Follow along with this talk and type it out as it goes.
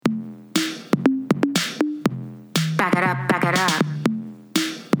it up.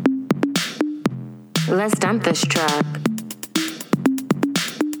 Let's dump this truck.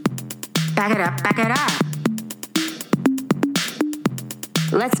 Back it up, back it up.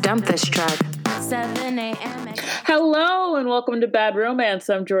 Let's dump this truck. 7 a.m. Hello and welcome to Bad Romance.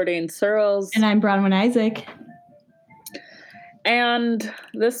 I'm Jordan Searles. And I'm Bronwyn Isaac. And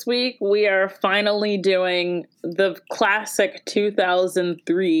this week we are finally doing the classic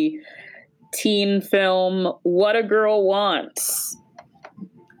 2003 teen film What a Girl Wants,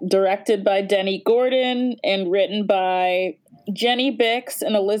 directed by Denny Gordon and written by Jenny Bix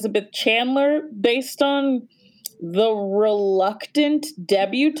and Elizabeth Chandler, based on The Reluctant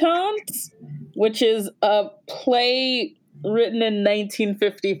Debutantes, which is a play written in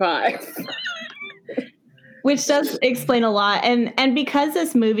 1955. Which does explain a lot. And because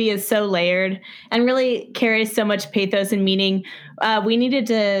this movie is so layered and really carries so much pathos and meaning, we needed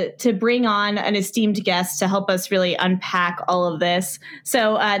to bring on an esteemed guest to help us really unpack all of this.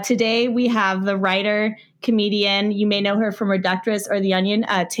 So today we have the writer, comedian, you may know her from Reductress or The Onion,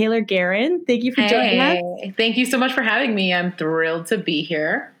 Taylor Guerin. Thank you for joining us. Thank you so much for having me. I'm thrilled to be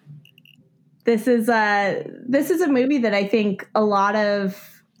here. This is a movie that I think a lot of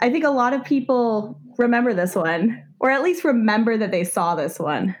people remember this one, or at least remember that they saw this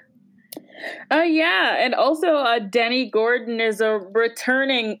one. Yeah, and also Denny Gordon is a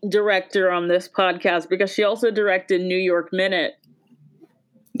returning director on this podcast because she also directed New York Minute.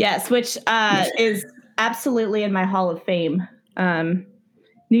 Yes, which is absolutely in my Hall of Fame. New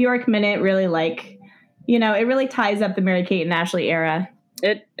York Minute really it really ties up the Mary-Kate and Ashley era.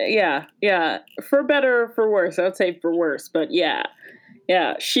 Yeah. For better or for worse. I would say for worse, but yeah.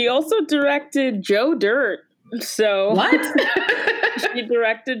 Yeah. She also directed Joe Dirt. So what? She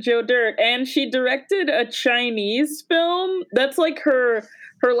directed Joe Dirt, and she directed a Chinese film. That's like her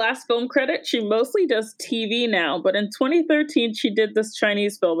last film credit. She mostly does TV now, but in 2013 she did this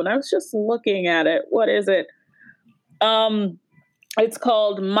Chinese film, and I was just looking at it. What is it? It's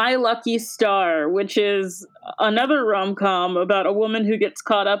called My Lucky Star, which is another rom-com about a woman who gets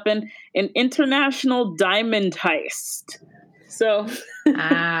caught up in an international diamond heist. So,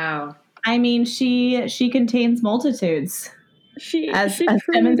 wow. I mean, she contains multitudes. As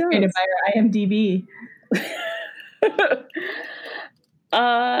demonstrated does. by her IMDb.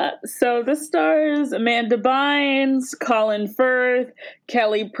 So this stars Amanda Bynes, Colin Firth,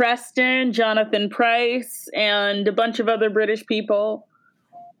 Kelly Preston, Jonathan Pryce, and a bunch of other British people.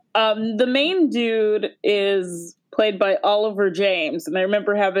 The main dude is played by Oliver James, and I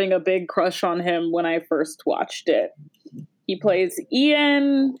remember having a big crush on him when I first watched it. He plays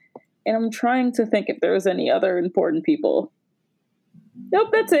Ian, and I'm trying to think if there was any other important people. Nope,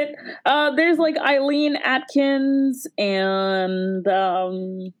 that's it. There's like Eileen Atkins and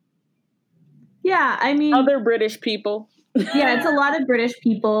other British people. Yeah, it's a lot of British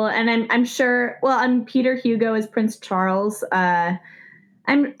people, and I'm sure. Well, Peter Hugo is Prince Charles.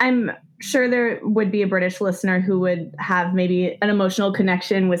 I'm sure there would be a British listener who would have maybe an emotional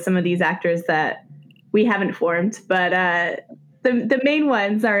connection with some of these actors that we haven't formed. But the main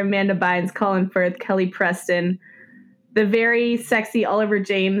ones are Amanda Bynes, Colin Firth, Kelly Preston, the very sexy Oliver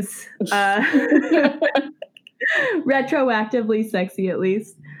James, retroactively sexy at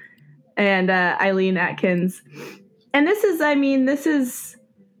least, and Eileen Atkins. And this is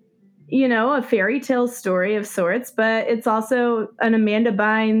a fairy tale story of sorts, but it's also an Amanda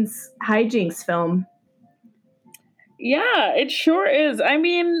Bynes hijinks film. Yeah, it sure is. I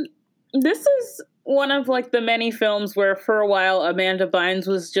mean, this is one of like the many films where for a while Amanda Bynes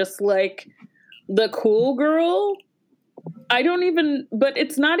was just like the cool girl. But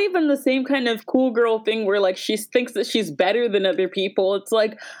it's not even the same kind of cool girl thing where like she thinks that she's better than other people. It's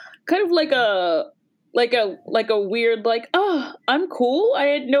like kind of like a weird, like, oh, I'm cool. I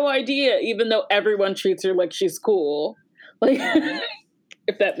had no idea, even though everyone treats her like she's cool. Like,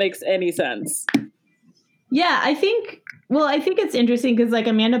 if that makes any sense. Yeah, I think it's interesting because like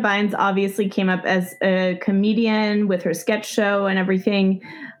Amanda Bynes obviously came up as a comedian with her sketch show and everything,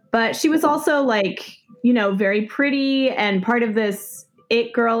 but she was also like, very pretty and part of this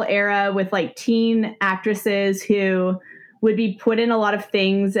it girl era with like teen actresses who would be put in a lot of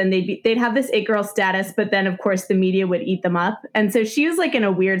things and they'd have this it girl status, but then of course the media would eat them up. And so she was like in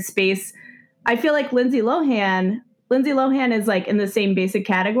a weird space. I feel like Lindsay Lohan is like in the same basic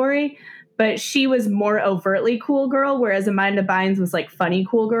category, but she was more overtly cool girl, whereas Amanda Bynes was like funny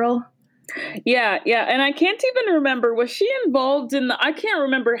cool girl. Yeah. And I can't even remember, was she involved in I can't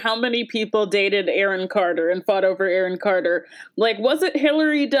remember how many people dated Aaron Carter and fought over Aaron Carter. Like, was it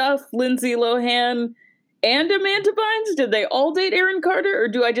Hilary Duff, Lindsay Lohan, and Amanda Bynes? Did they all date Aaron Carter, or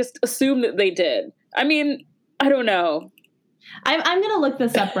do I just assume that they did? I mean, I don't know. I'm gonna look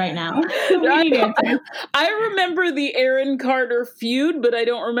this up right now. We need answers. I remember the Aaron Carter feud, but I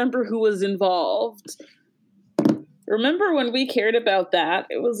don't remember who was involved. Remember when we cared about that?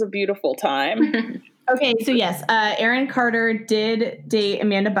 It was a beautiful time. Okay, so yes, Aaron Carter did date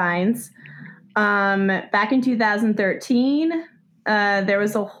Amanda Bynes. Back in 2013, there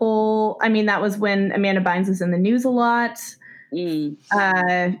was a whole, that was when Amanda Bynes was in the news a lot,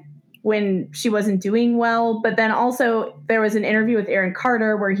 when she wasn't doing well. But then also there was an interview with Aaron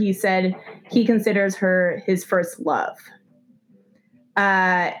Carter where he said he considers her his first love.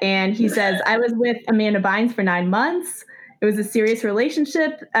 And he says, I was with Amanda Bynes for 9 months. It was a serious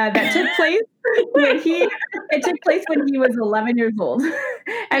relationship that took place when he was 11 years old.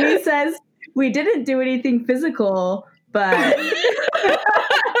 And he says, we didn't do anything physical, but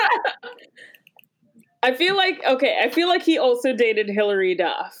I feel like he also dated Hilary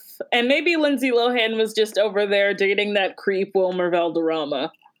Duff. And maybe Lindsay Lohan was just over there dating that creep Wilmer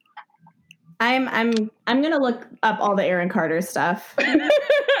Valderrama. I'm gonna look up all the Aaron Carter stuff. Taylor,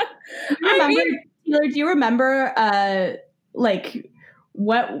 do you remember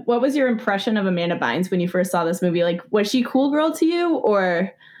what was your impression of Amanda Bynes when you first saw this movie? Like, was she cool girl to you,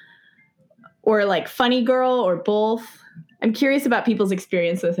 or like funny girl, or both? I'm curious about people's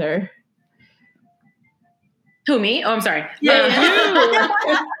experience with her. Who, me? Oh, I'm sorry. Yeah.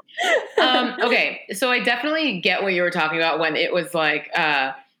 Okay, so I definitely get what you were talking about when it was like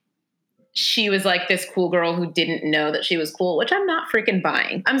she was like this cool girl who didn't know that she was cool, which I'm not freaking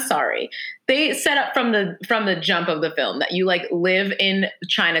buying. I'm sorry. They set up from the jump of the film that you like live in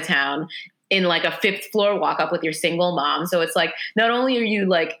Chinatown in like a 5th floor walk up with your single mom. So it's like, not only are you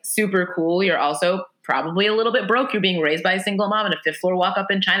like super cool, you're also probably a little bit broke. You're being raised by a single mom in a 5th floor walk up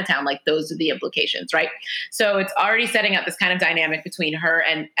in Chinatown. Like, those are the implications, right? So it's already setting up this kind of dynamic between her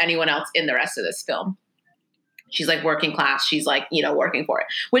and anyone else in the rest of this film. She's like working class. She's like, working for it,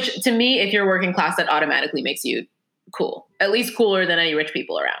 which to me, if you're working class, that automatically makes you cool, at least cooler than any rich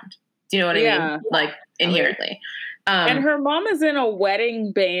people around. Do you know what I mean? Like, inherently. And her mom is in a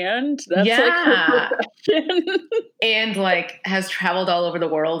wedding band. That's like her profession. And like has traveled all over the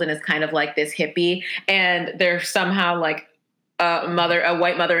world and is kind of like this hippie. And they're somehow like a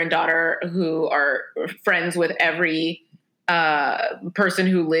white mother and daughter who are friends with every person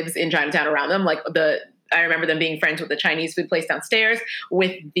who lives in Chinatown around them. Like I remember them being friends with the Chinese food place downstairs,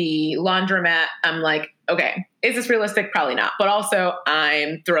 with the laundromat. I'm like, okay, is this realistic? Probably not. But also,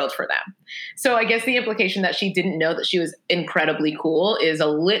 I'm thrilled for them. So I guess the implication that she didn't know that she was incredibly cool is a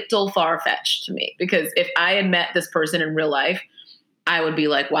little far-fetched to me. Because if I had met this person in real life, I would be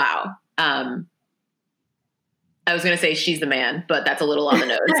like, wow. I was going to say she's the man, but that's a little on the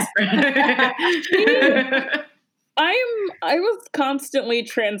nose. I was constantly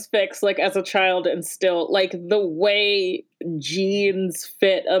transfixed, like, as a child, and still, like, the way jeans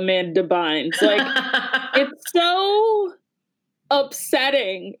fit Amanda Bynes. Like, it's so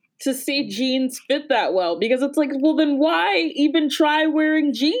upsetting to see jeans fit that well, because it's like, well, then why even try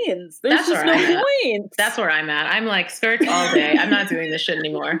wearing jeans? There's just no point. That's where I'm at. I'm like, skirts all day. I'm not doing this shit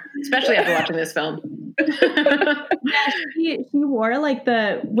anymore, especially after watching this film. She wore like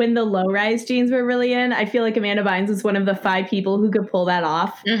when the low-rise jeans were really in. I feel like Amanda Bynes was one of the 5 people who could pull that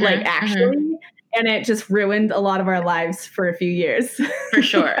off, actually. And it just ruined a lot of our lives for a few years. For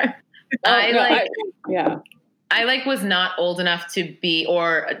sure. I was not old enough to be,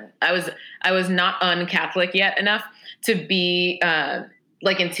 or I was not un-Catholic yet enough to be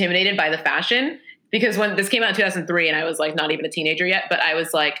like intimidated by the fashion, because when this came out in 2003 and I was like not even a teenager yet, but I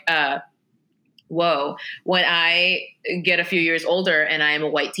was like, whoa, when I get a few years older and I am a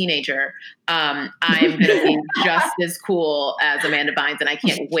white teenager, I'm going to be just as cool as Amanda Bynes, and I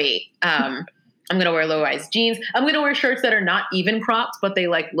can't wait. I'm going to wear low-rise jeans. I'm going to wear shirts that are not even cropped, but they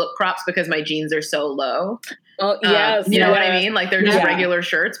like look crops because my jeans are so low. Oh, yes. You know what I mean? Like, they're just regular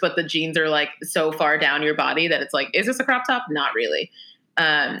shirts, but the jeans are like so far down your body that it's like, is this a crop top? Not really.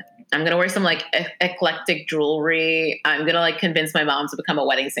 I'm going to wear some like eclectic jewelry. I'm going to like convince my mom to become a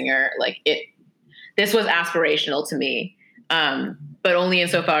wedding singer. Like, this was aspirational to me. But only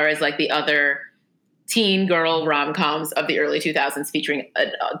insofar as like the other teen girl rom-coms of the early 2000s featuring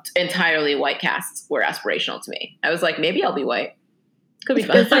entirely white casts were aspirational to me. I was like, maybe I'll be white. Could be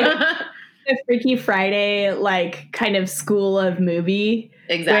fun. It's like a Freaky Friday, like, kind of school of movie.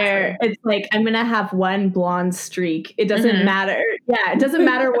 Exactly. Where it's like, I'm going to have one blonde streak. It doesn't matter. Yeah, it doesn't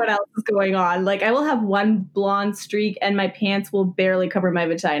matter what else is going on. Like, I will have one blonde streak and my pants will barely cover my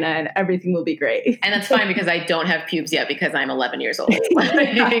vagina and everything will be great. And that's fine because I don't have pubes yet because I'm 11 years old. Like,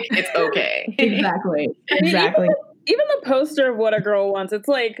 it's okay. Exactly. even the poster of What a Girl Wants, it's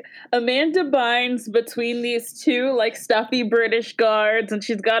like Amanda Bynes between these two like stuffy British guards, and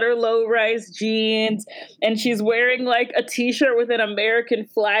she's got her low-rise jeans, and she's wearing like a t-shirt with an American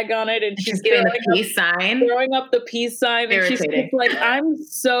flag on it, and she's giving the peace sign. Throwing up the peace sign, and she's like, I'm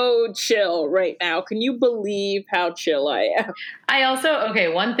so chill right now. Can you believe how chill I am? I also,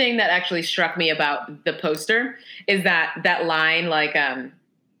 one thing that actually struck me about the poster is that line, like,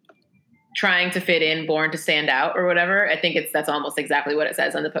 trying to fit in, born to stand out, or whatever. I think that's almost exactly what it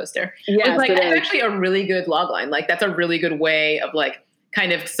says on the poster. Yes, like, that's actually a really good logline. Like, that's a really good way of like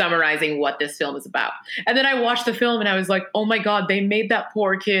kind of summarizing what this film is about. And then I watched the film and I was like, oh my God, they made that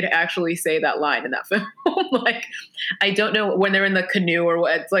poor kid actually say that line in that film. Like, I don't know, when they're in the canoe or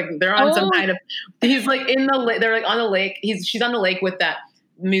what, it's like they're on some kind of, he's like in the lake, they're like on the lake. She's on the lake with that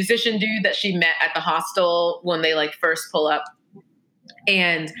musician dude that she met at the hostel when they like first pull up.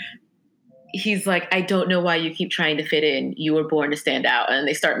 And he's like, I don't know why you keep trying to fit in. You were born to stand out. And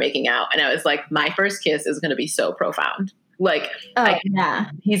they start making out. And I was like, my first kiss is going to be so profound. Like,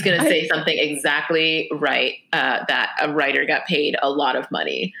 he's going to say something exactly right, that a writer got paid a lot of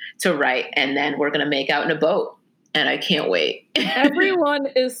money to write. And then we're going to make out in a boat. And I can't wait. Everyone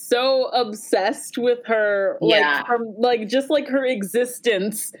is so obsessed with her. Like, from like, just like her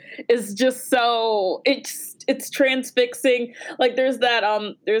existence is just so, it's transfixing. Like there's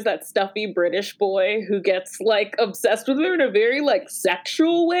that stuffy British boy who gets like obsessed with her in a very like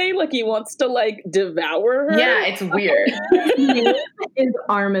sexual way. Like he wants to like devour her. Yeah, it's weird. His name is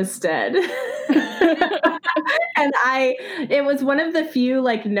Armistead. And it was one of the few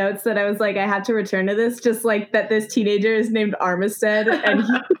like notes that I was like, I had to return to this, just like that this teenager is named Armistead. And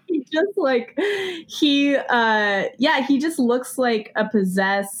he just like, he just looks like a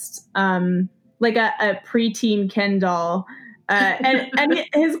possessed, like a preteen Ken doll. And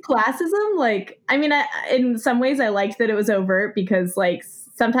his classism, like, I mean, in some ways I liked that it was overt because like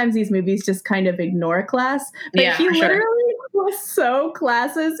sometimes these movies just kind of ignore class. But he literally was so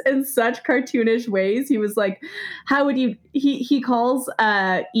classist in such cartoonish ways. He was like, how would you, he calls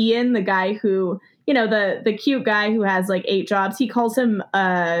Ian, the guy who, you know, the cute guy who has like 8 jobs, he calls him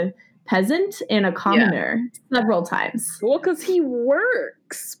a peasant and a commoner several times. Well, because he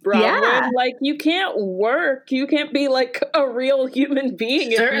works, bro. Yeah. Like, you can't work. You can't be like a real human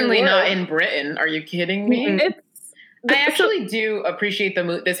being. Certainly not in Britain. Are you kidding me? I actually do appreciate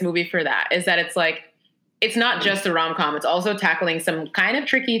this movie for that, is that it's like, it's not just a rom-com. It's also tackling some kind of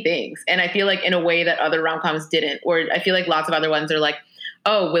tricky things. And I feel like in a way that other rom-coms didn't, or I feel like lots of other ones are like,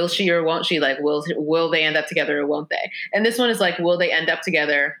 oh, will she or won't she? Like, will they end up together or won't they? And this one is like, will they end up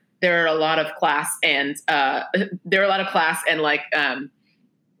together? There are a lot of class and like,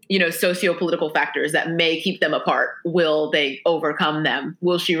 you know, socio-political factors that may keep them apart. Will they overcome them?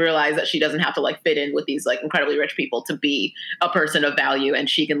 Will she realize that she doesn't have to like fit in with these like incredibly rich people to be a person of value, and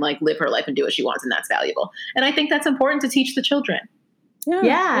she can like live her life and do what she wants, and that's valuable. And I think that's important to teach the children.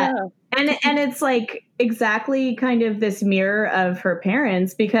 Yeah. And it's like exactly kind of this mirror of her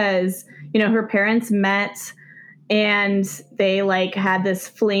parents, because, you know, her parents met and they like had this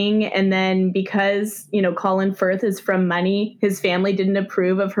fling, and then because, you know, Colin Firth is from money, his family didn't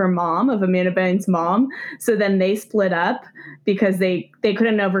approve of her mom, of Amanda Bynes' mom. So then they split up because they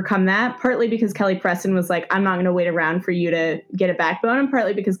couldn't overcome that, partly because Kelly Preston was like, I'm not going to wait around for you to get a backbone, and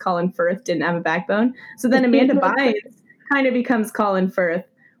partly because Colin Firth didn't have a backbone. So then Amanda Bynes kind of becomes Colin Firth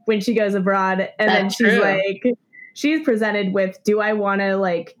when she goes abroad, and that's then she's true. Like, she's presented with, do I want to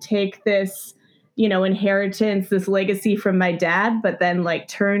like take this, you know, inheritance, this legacy from my dad, but then like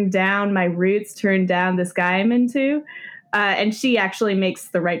turn down my roots, turn down this guy I'm into. And she actually makes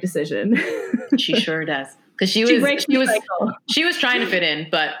the right decision. She sure does. Because she was trying to fit in,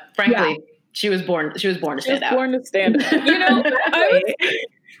 but frankly, she was born to stand out. Born to stand. You know,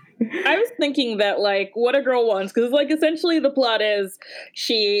 I was thinking that, like, What a Girl Wants, because, like, essentially the plot is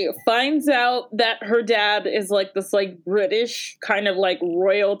she finds out that her dad is, like, this, like, British kind of, like,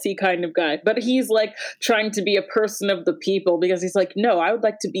 royalty kind of guy. But he's, like, trying to be a person of the people, because he's like, no, I would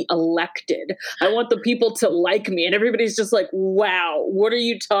like to be elected. I want the people to like me. And everybody's just like, wow, what are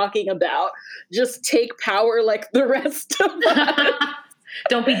you talking about? Just take power like the rest of us.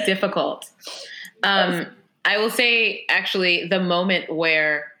 Don't be difficult. I will say, actually, the moment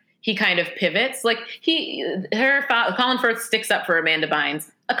where he kind of pivots, like Colin Firth sticks up for Amanda Bynes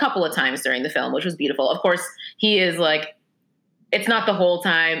a couple of times during the film, which was beautiful. Of course, he is like, it's not the whole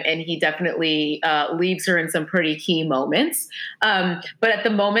time, and he definitely leaves her in some pretty key moments. But at the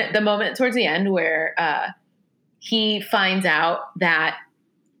moment towards the end where he finds out that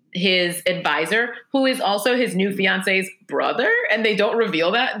his advisor, who is also his new fiance's brother, and they don't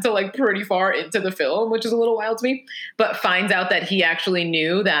reveal that until like pretty far into the film, which is a little wild to me, but finds out that he actually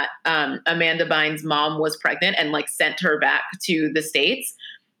knew that Amanda Bynes' mom was pregnant and like sent her back to the States.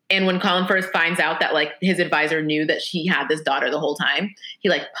 And when Colin Firth finds out that like his advisor knew that he had this daughter the whole time, he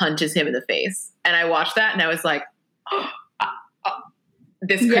like punches him in the face. And I watched that and I was like,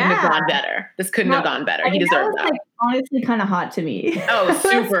 this couldn't have gone better. This couldn't have gone better. He deserved that. Like, honestly kind of hot to me. Oh,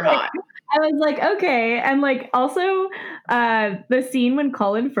 super hot. I was like, okay. And like also the scene when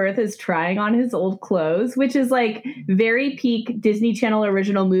Colin Firth is trying on his old clothes, which is like very peak Disney Channel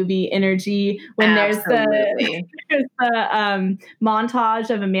original movie energy when there's the montage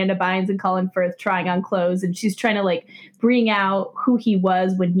of Amanda Bynes and Colin Firth trying on clothes, and she's trying to like bring out who he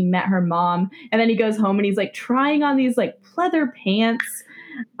was when he met her mom. And then he goes home and he's like trying on these like pleather pants.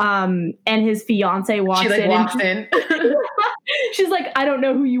 And his fiance walks in. She's like, I don't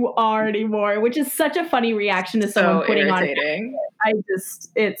know who you are anymore, which is such a funny reaction to someone putting irritating. on.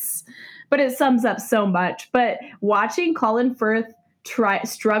 But it sums up so much. But watching Colin Firth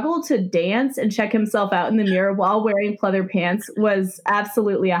struggle to dance and check himself out in the mirror while wearing pleather pants was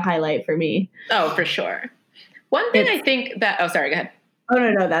absolutely a highlight for me. Oh, for sure. One thing I think that, oh, sorry, go ahead. Oh,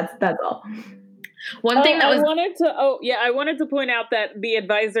 no, that's all. One thing I wanted to point out that the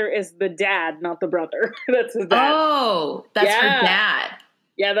advisor is the dad, not the brother. That's his dad. Oh, that's her dad.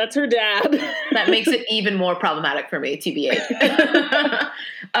 Yeah, that's her dad. That makes it even more problematic for me, TBH.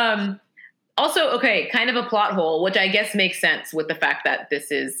 Also, okay, kind of a plot hole, which I guess makes sense with the fact that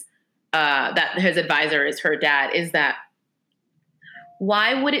this is, that his advisor is her dad, is that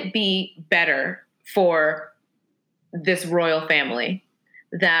why would it be better for this royal family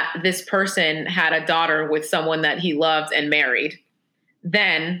that this person had a daughter with someone that he loved and married,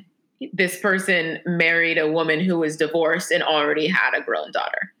 then this person married a woman who was divorced and already had a grown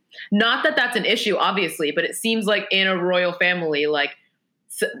daughter? Not that that's an issue, obviously, but it seems like in a royal family, like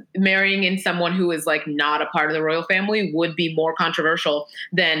marrying in someone who is like not a part of the royal family would be more controversial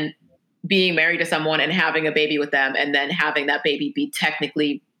than being married to someone and having a baby with them and then having that baby be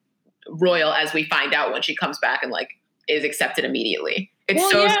technically royal, as we find out when she comes back and like is accepted immediately.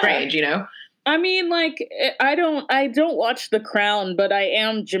 It's strange, you know? I mean, like, I don't watch The Crown, but I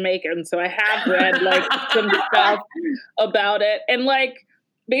am Jamaican, so I have read like some stuff about it. And like,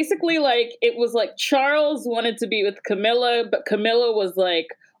 basically, like, it was like Charles wanted to be with Camilla, but Camilla was like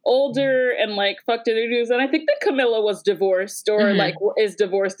older and like fucked other dudes. And I think that Camilla was divorced or like is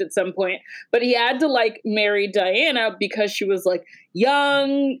divorced at some point, but he had to like marry Diana because she was like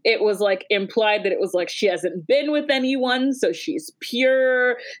young. It was like implied that it was like she hasn't been with anyone, so she's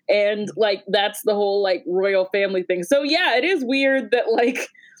pure. And like that's the whole like royal family thing. So yeah, it is weird that like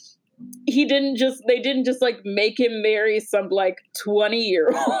they didn't just like make him marry some like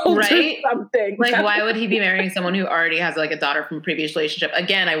 20-year-old right? or something. Like, why would he be marrying someone who already has like a daughter from a previous relationship?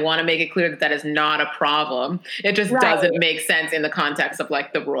 Again, I want to make it clear that that is not a problem. It just doesn't make sense in the context of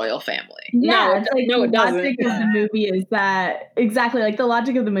like the royal family. Yeah, it doesn't. The logic of the movie is that the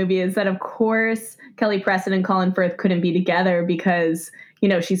logic of the movie is that of course Kelly Preston and Colin Firth couldn't be together because, you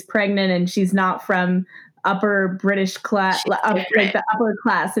know, she's pregnant and she's not from upper British class, like the upper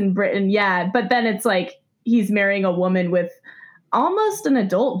class in Britain. Yeah. But then it's like, he's marrying a woman with almost an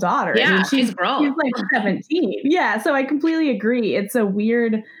adult daughter. Yeah. I mean, she's grown. She's like 17. Yeah. So I completely agree. It's a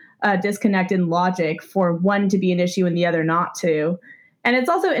weird disconnect in logic for one to be an issue and the other not to. And it's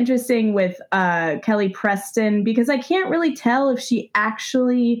also interesting with Kelly Preston because I can't really tell if she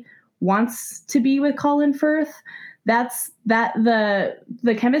actually wants to be with Colin Firth.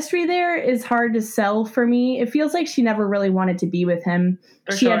 The chemistry there is hard to sell for me. It feels like she never really wanted to be with him.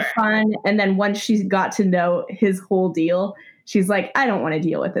 She had fun, and then once she got to know his whole deal, she's like, I don't want to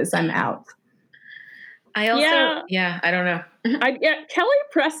deal with this. I'm out. I also, I don't know. Kelly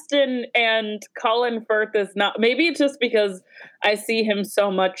Preston and Colin Firth is not, maybe it's just because I see him so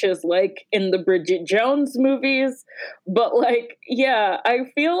much as like in the Bridget Jones movies, but like, yeah,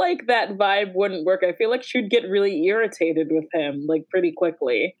 I feel like that vibe wouldn't work. I feel like she'd get really irritated with him like pretty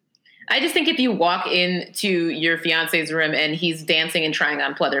quickly. I just think if you walk into your fiance's room and he's dancing and trying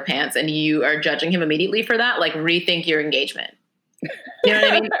on pleather pants and you are judging him immediately for that, like rethink your engagement. You know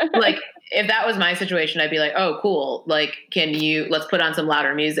what I mean? Like, if that was my situation, I'd be like, oh, cool. Like, let's put on some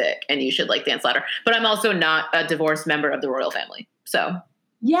louder music and you should like dance louder. But I'm also not a divorced member of the royal family. So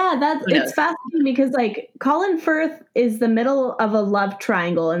yeah, it's fascinating because like Colin Firth is the middle of a love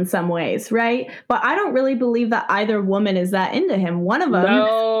triangle in some ways, right? But I don't really believe that either woman is that into him. One of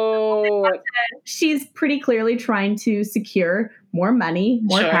them, she's pretty clearly trying to secure more money,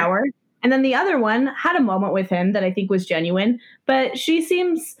 more power. And then the other one had a moment with him that I think was genuine, but she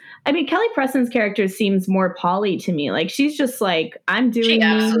seems, I mean, Kelly Preston's character seems more Polly to me. Like she's just like, I'm doing She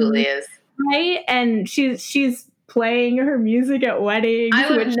absolutely me, is. right? And she's playing her music at weddings.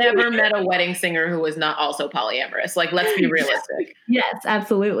 I would never met a wedding singer who was not also polyamorous. Like, let's be realistic. Yes,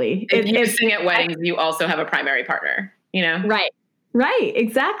 absolutely. If you sing at weddings, you also have a primary partner, you know? Right,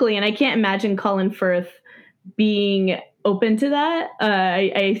 exactly. And I can't imagine Colin Firth being open to that.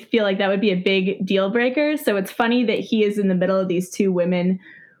 I feel like that would be a big deal breaker. So it's funny that he is in the middle of these two women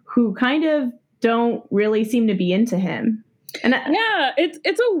who kind of don't really seem to be into him. And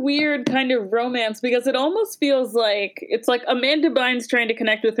it's a weird kind of romance because it almost feels like it's like Amanda Bynes trying to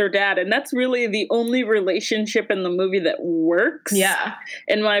connect with her dad, and that's really the only relationship in the movie that works. Yeah,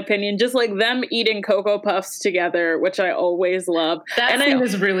 in my opinion, just like them eating Cocoa Puffs together, which I always love. That scene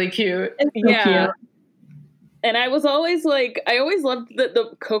is really cute. Cute. And I was always like, I always loved that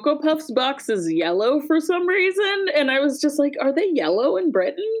the Cocoa Puffs box is yellow for some reason. And I was just like, are they yellow in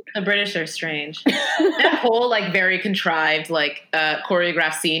Britain? The British are strange. That whole like very contrived, like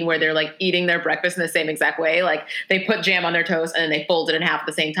choreographed scene where they're like eating their breakfast in the same exact way. Like they put jam on their toast and then they fold it in half at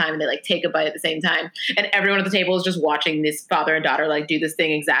the same time and they like take a bite at the same time. And everyone at the table is just watching this father and daughter like do this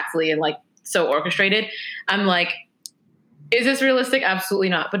thing exactly and like so orchestrated. I'm like, is this realistic? Absolutely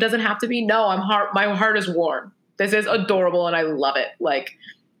not. But does it have to be? No, my heart is warm. This is adorable and I love it. Like,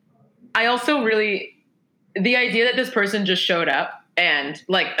 I also really, the idea that this person just showed up and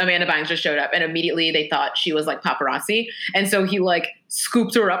like Amanda Bynes just showed up and immediately they thought she was like paparazzi. And so he like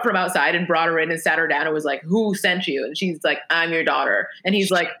scooped her up from outside and brought her in and sat her down and was like, who sent you? And she's like, I'm your daughter. And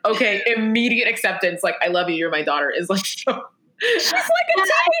he's like, okay, immediate acceptance. Like, I love you. You're my daughter. Is like, so. She's like a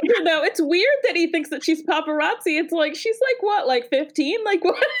teenager, though. It's weird that he thinks that she's paparazzi. It's like, she's like, what, like 15? Like,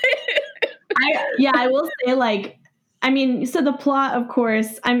 what? I will say, like, I mean, so the plot, of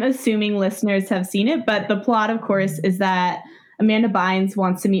course, I'm assuming listeners have seen it, but the plot, of course, is that Amanda Bynes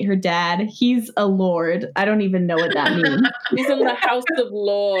wants to meet her dad. He's a lord. I don't even know what that means. He's in the House of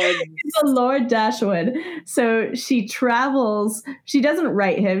Lords. He's a Lord Dashwood. So she travels. She doesn't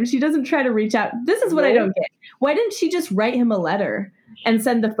write him. She doesn't try to reach out. This is what I don't get. Why didn't she just write him a letter and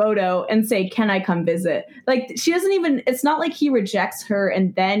send the photo and say, can I come visit? Like, she doesn't even, it's not like he rejects her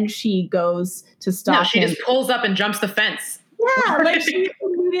and then she goes to stalk him. No, she just pulls up and jumps the fence. Yeah, like she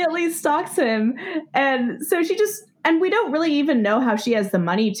immediately stalks him. And so she just, and we don't really even know how she has the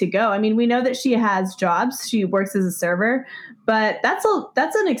money to go. I mean, we know that she has jobs. She works as a server, but that's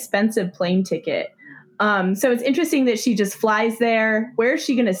an expensive plane ticket. So it's interesting that she just flies there. Where is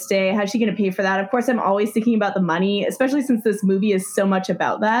she going to stay? How's she going to pay for that? Of course, I'm always thinking about the money, especially since this movie is so much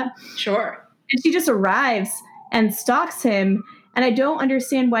about that. Sure. And she just arrives and stalks him. And I don't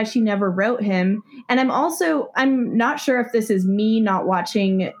understand why she never wrote him. And I'm not sure if this is me not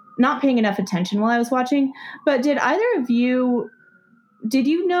paying enough attention while I was watching, but did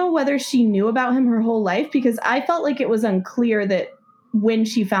you know whether she knew about him her whole life? Because I felt like it was unclear that when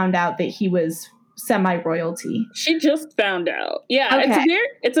she found out that he was semi-royalty. She just found out. Yeah, okay.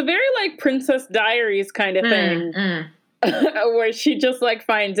 It's a very like Princess Diaries kind of thing. Where she just like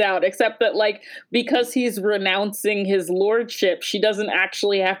finds out, except that like because he's renouncing his lordship, she doesn't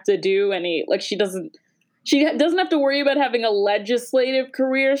actually have to do any, like she doesn't have to worry about having a legislative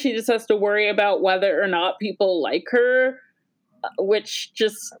career. She just has to worry about whether or not people like her, which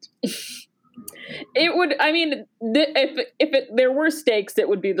just it would, I mean, if there were stakes, it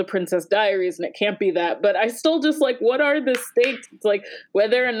would be the Princess Diaries, and it can't be that. But I still just like, what are the stakes? It's like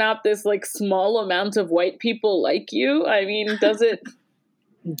whether or not this like small amount of white people like you. I mean, does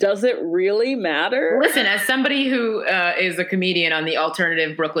it really matter? Listen, as somebody who is a comedian on the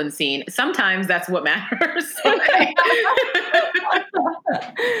alternative Brooklyn scene, sometimes that's what matters.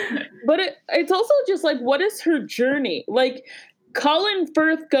 But it's also just like, what is her journey? Like, Colin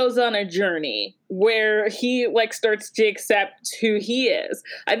Firth goes on a journey where he like starts to accept who he is.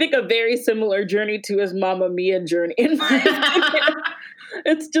 I think a very similar journey to his Mamma Mia journey. In my opinion.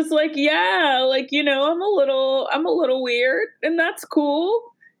 It's just like, yeah, like, you know, I'm a little weird, and that's cool.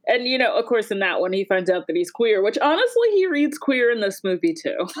 And, you know, of course, in that one, he finds out that he's queer, which honestly, he reads queer in this movie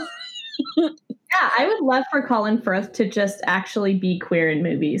too. Yeah, I would love for Colin Firth to just actually be queer in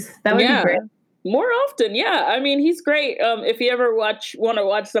movies. That would be great. More often, yeah. I mean, he's great. If you ever want to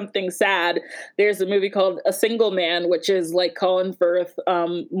watch something sad, there's a movie called A Single Man, which is like Colin Firth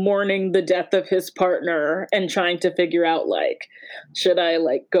mourning the death of his partner and trying to figure out, like, should I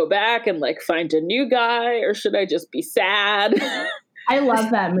like go back and like find a new guy, or should I just be sad? I love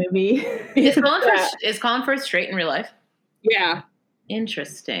that movie. Is Colin Firth straight in real life? Yeah.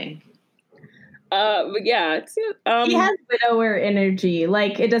 Interesting. But yeah, it's He has widower energy.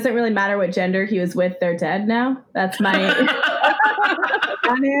 Like, it doesn't really matter what gender he was with, they're dead now. That's my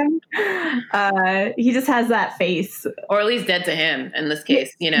on him. He just has that face. Or at least dead to him in this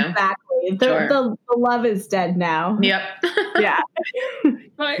case, you know? Exactly. Sure. The love is dead now. Yep. Yeah.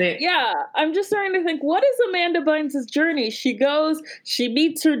 But yeah, I'm just starting to think, what is Amanda Bynes' journey? She goes, she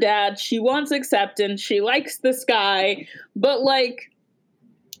meets her dad, she wants acceptance, she likes this guy, but like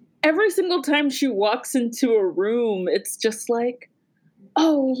every single time she walks into a room, it's just like,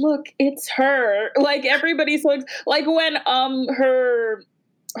 oh, look, it's her. Like everybody's like when her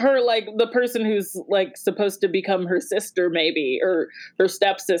like the person who's like supposed to become her sister maybe or her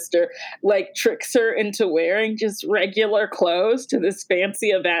stepsister like tricks her into wearing just regular clothes to this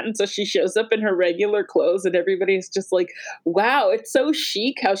fancy event, and so she shows up in her regular clothes and everybody's just like, wow, it's so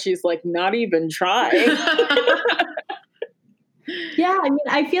chic how she's like not even trying. Yeah, I mean,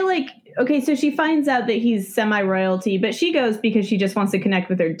 I feel like, okay, so she finds out that he's semi-royalty, but she goes because she just wants to connect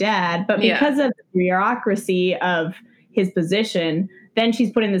with her dad. But because of the bureaucracy of his position, then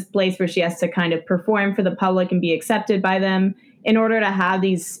she's put in this place where she has to kind of perform for the public and be accepted by them in order to have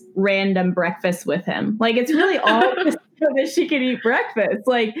these random breakfasts with him. Like, it's really all just so that she can eat breakfast.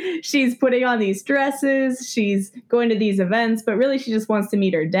 Like, she's putting on these dresses, she's going to these events, but really she just wants to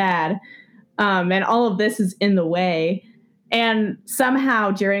meet her dad. And all of this is in the way. And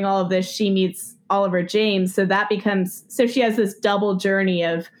somehow during all of this, she meets Oliver James. So she has this double journey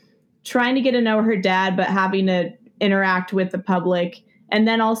of trying to get to know her dad, but having to interact with the public. And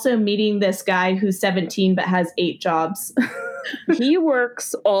then also meeting this guy who's 17, but has 8 jobs. He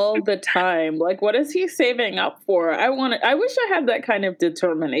works all the time. Like, what is he saving up for? I wish I had that kind of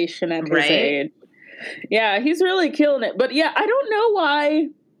determination at his age. Yeah, he's really killing it. But yeah, I don't know why.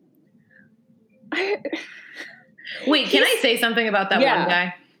 Wait, can I say something about that one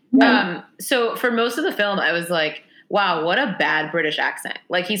guy? Yeah. So for most of the film, I was like, wow, what a bad British accent.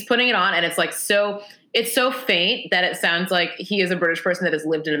 Like, he's putting it on and it's like it's so faint that it sounds like he is a British person that has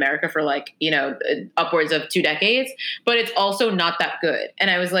lived in America for like, you know, upwards of 2 decades, but it's also not that good. And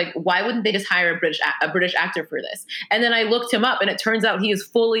I was like, why wouldn't they just hire a British actor for this? And then I looked him up and it turns out he is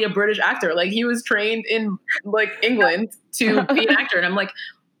fully a British actor. Like, he was trained in like England to be an actor. And I'm like,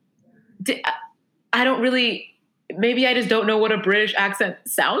 I don't really... Maybe I just don't know what a British accent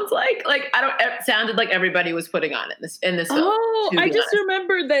sounds like. Like, it sounded like everybody was putting on it in this film. Oh, I just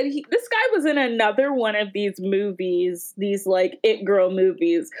remembered that this guy was in another one of these movies, these like It Girl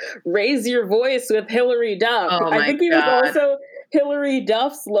movies, Raise Your Voice with Hilary Duff. Oh my I think he was also Hilary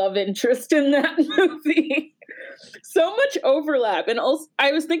Duff's love interest in that movie. So much overlap. And also,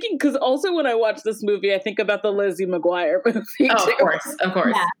 I was thinking, because also when I watch this movie, I think about the Lizzie McGuire movie too. Of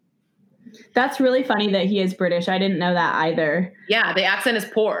course. Yeah. That's really funny that he is British. I didn't know that either. Yeah, the accent is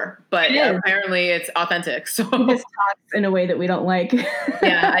poor, but apparently it's authentic. So he just talks in a way that we don't like.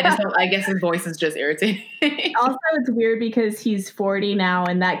 Yeah, I guess his voice is just irritating. Also, it's weird because he's 40 now,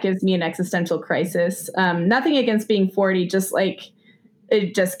 and that gives me an existential crisis. Nothing against being 40, just like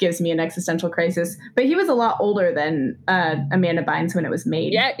it just gives me an existential crisis. But he was a lot older than Amanda Bynes when it was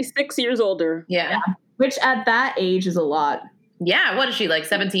made. Yeah, he's 6 years older. Yeah. Which at that age is a lot. Yeah, what is she, like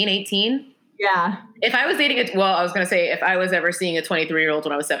 17, 18? Yeah. If I was dating I was going to say if I was ever seeing a 23-year-old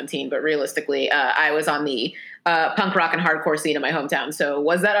when I was 17, but realistically, I was on the punk rock and hardcore scene in my hometown. So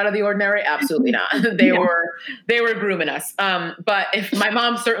was that out of the ordinary? Absolutely not. They were grooming us. But if my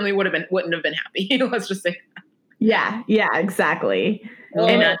mom certainly wouldn't have been happy. Let's just say that. Yeah, exactly.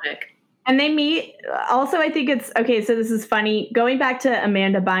 And they meet. Also, I think it's okay. So this is funny. Going back to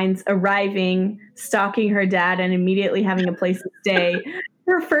Amanda Bynes arriving, stalking her dad, and immediately having a place to stay.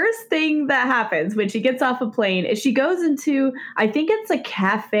 Her first thing that happens when she gets off a plane is she goes into, I think it's a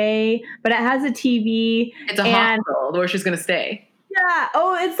cafe, but it has a TV. It's a hostel where she's going to stay. Yeah.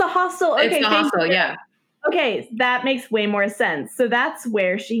 Oh, it's the hostel. Okay, it's the hostel. Yeah. Okay, that makes way more sense. So that's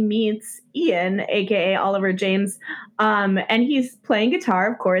where she meets Ian, aka Oliver James, and he's playing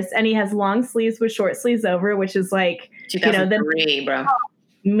guitar, of course, and he has long sleeves with short sleeves over, which is like 2003, bro.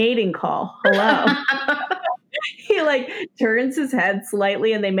 Mating call. Hello. He like turns his head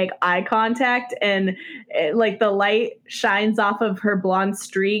slightly and they make eye contact, and like the light shines off of her blonde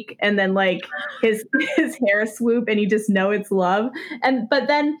streak, and then like his hair swoop, and you just know it's love. But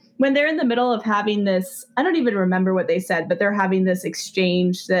then when they're in the middle of having this, I don't even remember what they said, but they're having this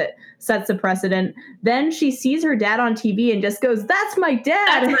exchange that sets a precedent. Then she sees her dad on TV and just goes, "That's my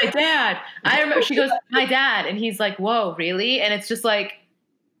dad. That's my dad." I remember she goes, "My dad," and he's like, "Whoa, really?" And it's just like,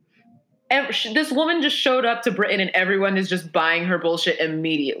 this woman just showed up to Britain and everyone is just buying her bullshit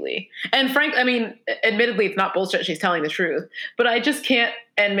immediately. And admittedly, it's not bullshit. She's telling the truth, but I just can't.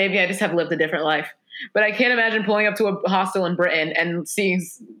 And maybe I just have lived a different life, but I can't imagine pulling up to a hostel in Britain and seeing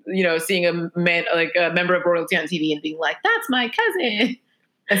a man, like a member of royalty on TV and being like, "That's my cousin,"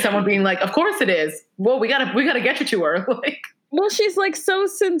 and someone being like, "Of course it is." Well, we gotta get you to her. Like, well, she's like so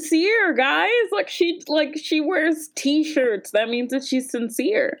sincere, guys. Like she wears T-shirts. That means that she's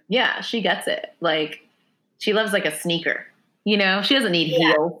sincere. Yeah, she gets it. Like, she loves like a sneaker. She doesn't need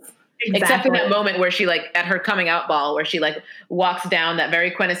heels. Exactly. Except in that moment where she, like, at her coming out ball, where she like walks down that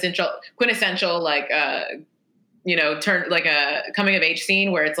very quintessential like turn like a coming of age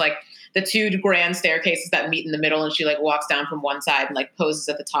scene where it's like the two grand staircases that meet in the middle, and she like walks down from one side and like poses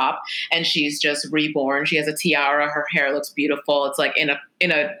at the top, and she's just reborn. She has a tiara, her hair looks beautiful. It's like in a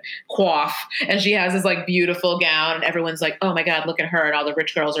coif, and she has this like beautiful gown, and everyone's like, "Oh my God, look at her!" And all the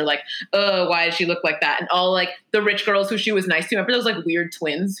rich girls are like, "Oh, why does she look like that?" And all like the rich girls who she was nice to. Remember those like weird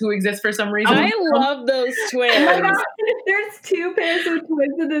twins who exist for some reason? I love those twins. Oh my God, there's two pairs of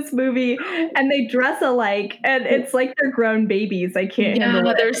twins in this movie, and they dress alike, and it's like they're grown babies. I can't handle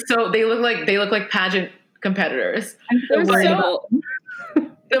it. They look like pageant competitors. They're so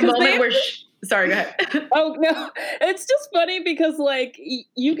the moment where sorry, go ahead. Oh no, it's just funny because like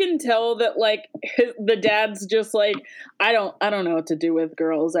you can tell that like the dad's just like, I don't know what to do with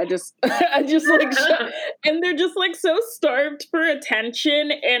girls. I just like and they're just like so starved for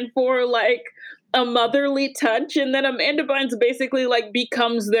attention and for like a motherly touch, and then Amanda Bynes basically like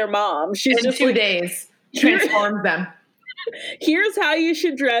becomes their mom. She's in just 2 like, days transforms them. Here's how you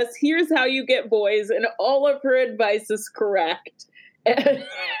should dress. Here's how you get boys, and all of her advice is correct.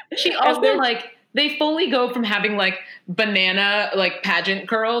 She also like they fully go from having like banana like pageant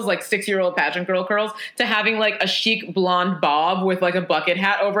curls, like 6-year-old pageant girl curls, to having like a chic blonde bob with like a bucket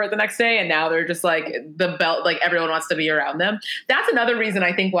hat over it the next day, and now they're just like the belt, like everyone wants to be around them. That's another reason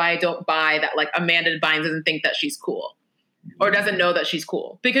I think why I don't buy that like Amanda Bynes doesn't think that she's cool or doesn't know that she's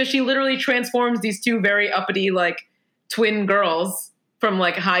cool, because she literally transforms these two very uppity like twin girls from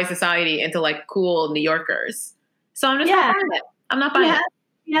like high society into like cool New Yorkers. So I'm just not buying it. I'm not buying it.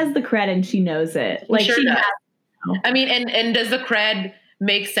 She has the cred and she knows it. Like sure she does. has. I mean, and does the cred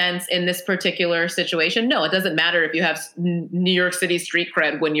make sense in this particular situation? No, it doesn't matter if you have New York City street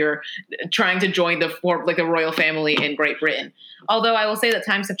cred when you're trying to join the royal family in Great Britain. Although I will say that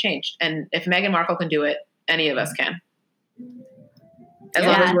times have changed, and if Meghan Markle can do it, any of us can. As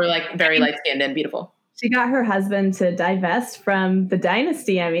long as we're like very light skinned and beautiful. She got her husband to divest from the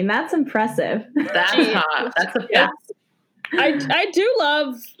dynasty. I mean, that's impressive. That's hot. That's a fact. I do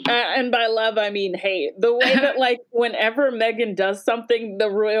love, and by love I mean hate, the way that like whenever Meghan does something, the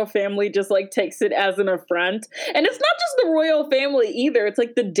royal family just like takes it as an affront. And it's not just the royal family either. It's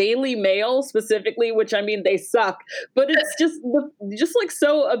like the Daily Mail specifically, which I mean they suck, but it's just like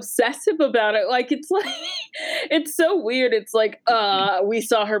so obsessive about it. Like it's like it's so weird. It's like we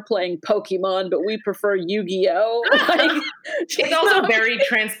saw her playing Pokemon, but we prefer Yu-Gi-Oh. Like, it's also very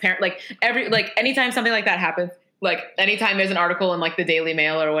transparent. Like anytime something like that happens. Like anytime there's an article in like the Daily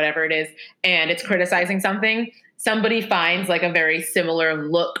Mail or whatever it is, and it's criticizing something, somebody finds like a very similar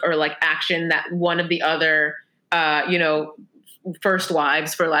look or like action that one of the other, first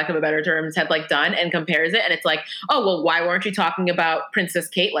wives, for lack of a better terms, had like done and compares it. And it's like, oh, well, why weren't you talking about Princess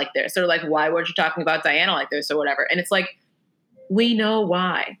Kate like this? Or like, why weren't you talking about Diana like this or whatever? And it's like, we know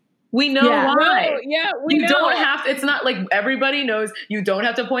why. We know why. We know. Don't have to, it's not like everybody knows. You don't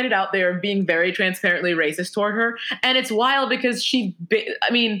have to point it out. They are being very transparently racist toward her. And it's wild because she's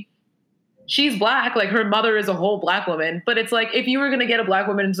black. Like her mother is a whole black woman. But it's like, if you were going to get a black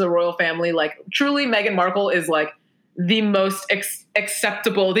woman into the royal family, like truly Meghan Markle is like the most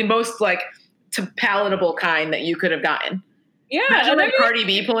acceptable, the most like palatable kind that you could have gotten. Yeah. Imagine like Cardi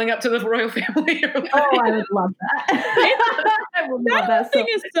B pulling up to the royal family. Oh, I would love that. I would love that. Thing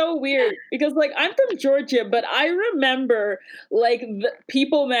is so weird because like I'm from Georgia, but I remember like the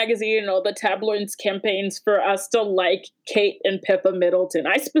People magazine and all the tabloids campaigns for us to like Kate and Pippa Middleton.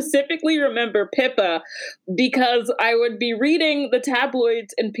 I specifically remember Pippa because I would be reading the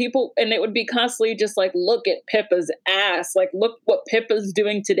tabloids and it would be constantly just like, look at Pippa's ass, like look what Pippa's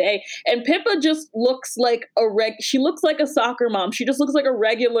doing today. And Pippa just looks like she looks like a soccer mom. She just looks like a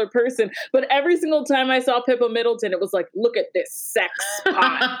regular person. But every single time I saw Pippa Middleton, it was like, look at this sex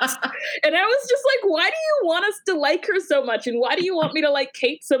pot. And I was just like, why do you want us to like her so much? And why do you want me to like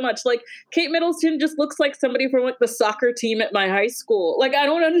Kate so much? Like, Kate Middleton just looks like somebody from like the soccer team at my high school. Like, I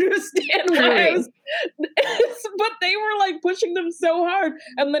don't understand why I was, but they were like pushing them so hard.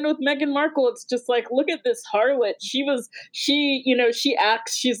 And then with Meghan Markle, it's just like, look at this harlot. She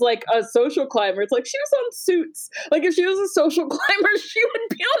acts, she's like a social climber. It's like, she was on Suits. Like, if she was a social climber, she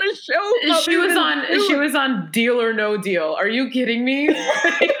would be on a show. She was on Deal or No Deal. Are you kidding me? And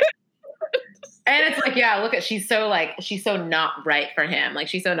it's like, yeah, look at, she's so not right for him. Like,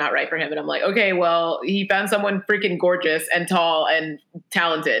 she's so not right for him. And I'm like, okay, well, he found someone freaking gorgeous and tall and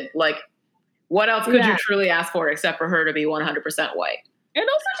talented. Like, what else could you truly ask for except for her to be 100% white? And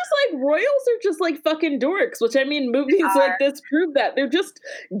also just like royals are just like fucking dorks, which I mean, movies like this prove that. They're just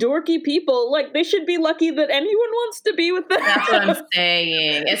dorky people. Like, they should be lucky that anyone wants to be with them. That's what I'm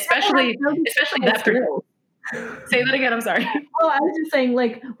saying. Especially that person. Say that again. I'm sorry. Oh, I was just saying,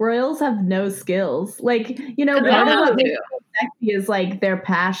 like, royals have no skills. Like, you know, what makes them sexy is like their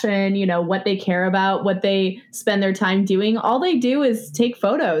passion, you know, what they care about, what they spend their time doing. All they do is take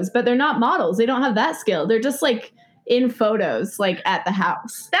photos, but they're not models. They don't have that skill. They're just like in photos, like at the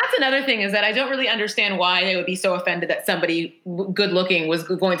house. That's another thing, is that I don't really understand why they would be so offended that somebody good looking was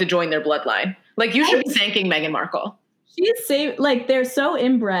going to join their bloodline. Like, you should be thanking Meghan Markle. She's saved, like, they're so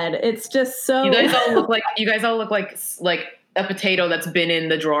inbred. It's just so. You guys all look like a potato that's been in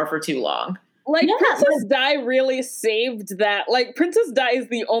the drawer for too long. Like, Princess Di really saved that. Like, Princess Di is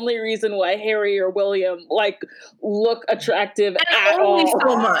the only reason why Harry or William, like, look attractive at only all.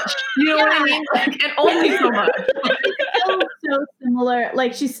 so much. You know what I mean? Like, and only so much. Still so similar.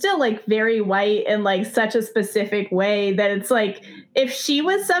 Like, she's still, like, very white in, like, such a specific way that it's like, if she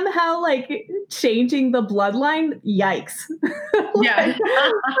was somehow like changing the bloodline, yikes. Yeah.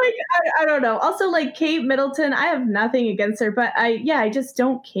 I don't know. Also, like, Kate Middleton, I have nothing against her, but I just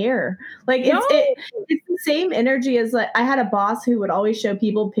don't care. Like, it's the same energy as, like, I had a boss who would always show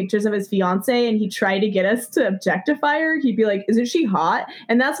people pictures of his fiance, and he'd try to get us to objectify her. He'd be like, isn't she hot?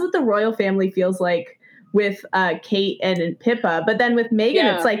 And that's what the royal family feels like with Kate and Pippa. But then with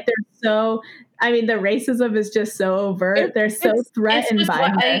Meghan, it's like they're so. I mean, the racism is just so overt. They're so threatened by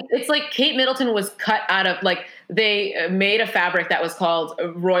her. It's like Kate Middleton was cut out of, like, they made a fabric that was called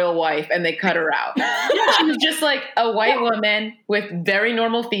Royal Wife, and they cut her out. She was just like a white woman with very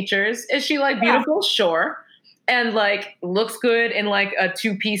normal features. Is she like beautiful? Sure. And like looks good in like a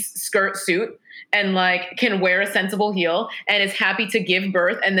 2-piece skirt suit, and like can wear a sensible heel, and is happy to give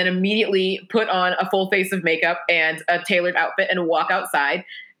birth and then immediately put on a full face of makeup and a tailored outfit and walk outside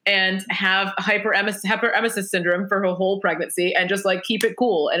and have hyperemesis syndrome for her whole pregnancy and just like keep it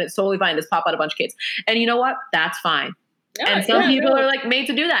cool. And it's totally fine. Just pop out a bunch of kids. And you know what? That's fine. And some people are like made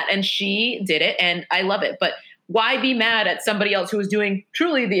to do that. And she did it. And I love it. But why be mad at somebody else who was doing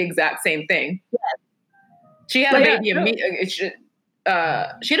truly the exact same thing? Yes. She had a baby.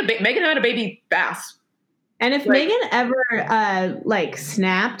 Meghan had a baby fast. And if Meghan ever like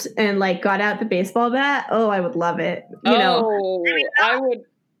snapped and like got out the baseball bat, I would love it. You know, I would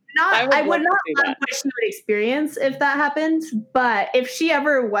not love what she would experience if that happened. But if she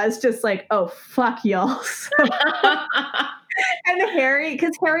ever was just like, oh, fuck y'all. And Harry,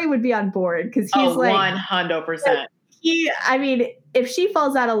 because Harry would be on board because he's like 100%. If she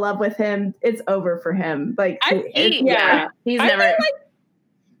falls out of love with him, it's over for him. Like, he's never.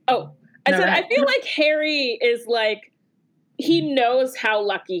 I feel like Harry is like, he knows how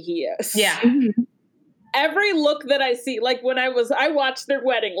lucky he is. Yeah. Every look that I see, like when I watched their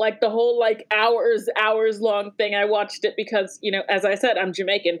wedding, like the whole like hours long thing. I watched it because, you know, as I said, I'm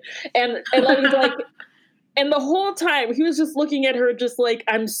Jamaican, and like. And the whole time he was just looking at her just like,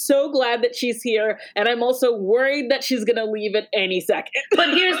 I'm so glad that she's here. And I'm also worried that she's going to leave at any second. But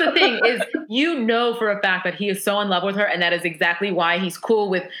here's the thing is, you know, for a fact that he is so in love with her. And that is exactly why he's cool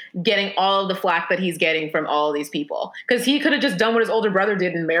with getting all of the flack that he's getting from all of these people. Because he could have just done what his older brother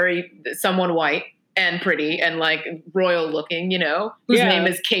did and marry someone white and pretty and like royal looking, you know, whose name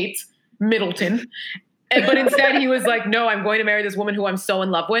is Kate Middleton. But instead he was like, no, I'm going to marry this woman who I'm so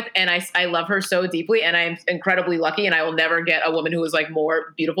in love with. And I love her so deeply. And I'm incredibly lucky. And I will never get a woman who is like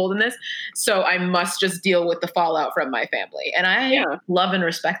more beautiful than this. So I must just deal with the fallout from my family. And I love and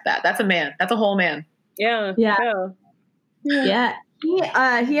respect that. That's a man. That's a whole man. Yeah.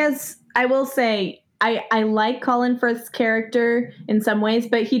 He has, I will say, I like Colin Firth's character in some ways,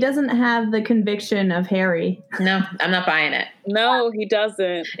 but he doesn't have the conviction of Harry. No, I'm not buying it. No, he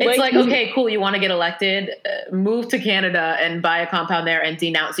doesn't. It's like okay, cool. You want to get elected? Move to Canada and buy a compound there and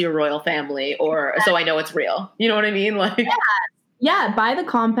denounce your royal family, or so I know it's real. You know what I mean? Like, Yeah, buy the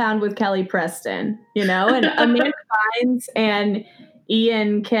compound with Kelly Preston, and Amanda Bynes and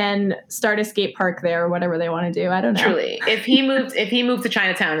Ian can start a skate park there or whatever they want to do. I don't know. Truly. If he moved to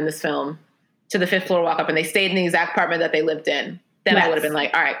Chinatown in this film, to the 5th floor walk up, and they stayed in the exact apartment that they lived in, then I would have been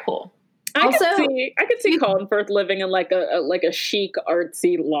like, all right, cool. I could see Colin Firth living in like a chic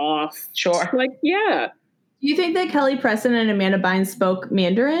artsy loft. Sure. Like, yeah. Do you think that Kelly Preston and Amanda Bynes spoke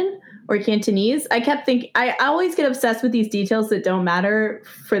Mandarin or Cantonese? I kept thinking, I always get obsessed with these details that don't matter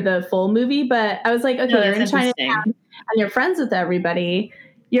for the full movie, but I was like, okay, you're in Chinatown and you're friends with everybody.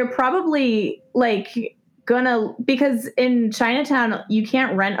 You're probably like because in Chinatown, you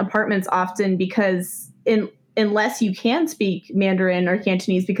can't rent apartments often unless you can speak Mandarin or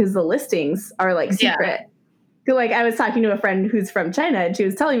Cantonese because the listings are like secret. So like I was talking to a friend who's from China and she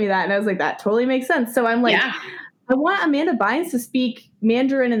was telling me that and I was like, that totally makes sense. So I'm like, I want Amanda Bynes to speak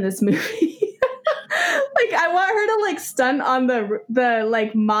Mandarin in this movie. Like I want her to like stunt on the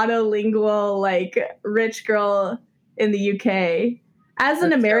like monolingual like rich girl in the UK. As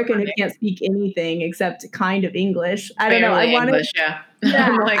an American who can't speak anything except kind of English, I don't know. I want English,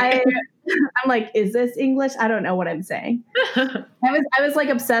 I'm like, is this English? I don't know what I'm saying. I was like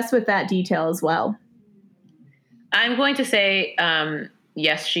obsessed with that detail as well. I'm going to say,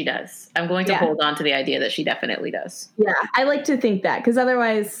 yes, she does. I'm going to hold on to the idea that she definitely does. Yeah, I like to think that because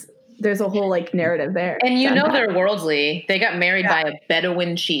otherwise there's a whole like narrative there. And they're worldly. They got married by a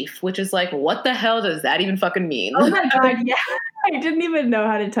Bedouin chief, which is like, what the hell does that even fucking mean? Oh my God, yeah. I didn't even know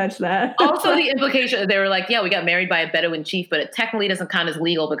how to touch that. Also, the implication, they were like, yeah, we got married by a Bedouin chief, but it technically doesn't count as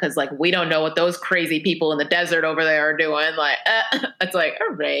legal because, like, we don't know what those crazy people in the desert over there are doing. Like, it's like,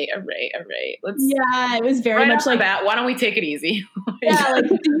 all right. It was very much like that. Why don't we take it easy? Like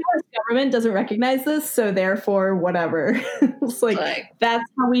the U.S. government doesn't recognize this, so therefore, whatever. It's like that's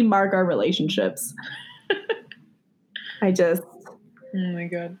how we mark our relationships. Oh my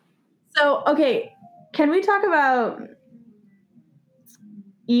God. So, okay, can we talk about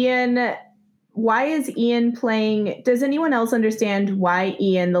Ian? Why is Ian playing? Does anyone else understand why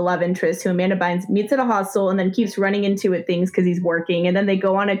Ian, the love interest who Amanda Bynes meets at a hostel and then keeps running into things because he's working, and then they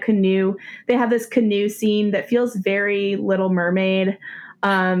go on a canoe. They have this canoe scene that feels very Little Mermaid.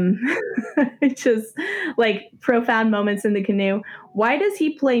 Just like profound moments in the canoe. Why does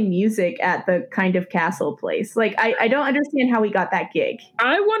he play music at the kind of castle place? Like, I don't understand how he got that gig.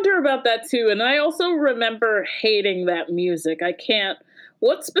 I wonder about that too. And I also remember hating that music. I can't.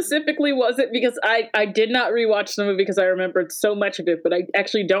 What specifically was it? Because I did not rewatch the movie because I remembered so much of it, but I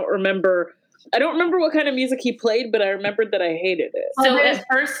actually don't remember. I don't remember what kind of music he played, but I remembered that I hated it. So at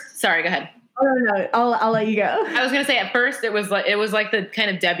first, sorry, go ahead. Oh no, I'll let you go. I was gonna say at first it was like the kind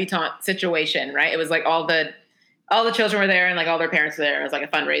of debutante situation, right? It was like all the children were there and like all their parents were there. It was like a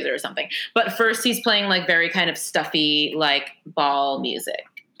fundraiser or something. But first he's playing like very kind of stuffy like ball music,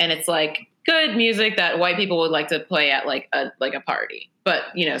 and it's like good music that white people would like to play at like a party, but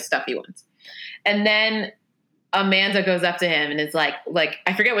stuffy ones. And then Amanda goes up to him and is like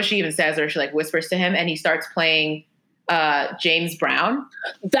I forget what she even says, or she like whispers to him, and he starts playing James Brown.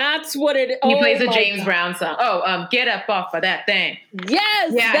 That's what it is. He plays a James Brown song. Get up off of that thing.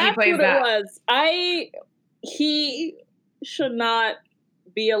 Yes, that's what it was. He should not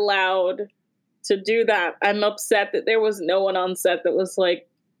be allowed to do that. I'm upset that there was no one on set that was like,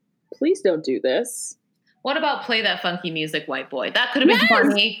 please don't do this. What about play that funky music, white boy? That could have been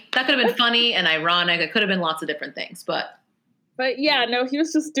funny. That could have been funny and ironic. It could have been lots of different things, but yeah, no, he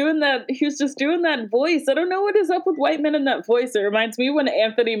was just doing that. He was just doing that voice. I don't know what is up with white men in that voice. It reminds me when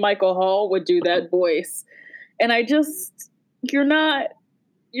Anthony Michael Hall would do that voice. And you're not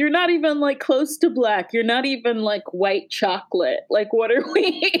even like close to black. You're not even like white chocolate. Like, what are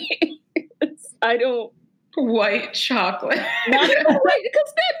we? White chocolate. Not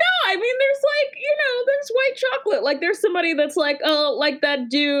because I mean, there's like, there's white chocolate. Like, there's somebody that's like, oh, like that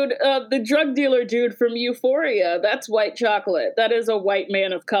dude, the drug dealer dude from Euphoria. That's white chocolate. That is a white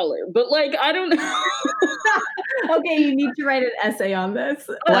man of color. But like, I don't know. Okay, you need to write an essay on this.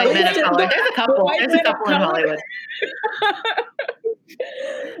 White men of color. There's a couple. There's a couple in Hollywood.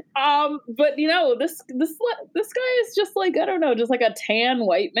 But this guy is just like, I don't know, just like a tan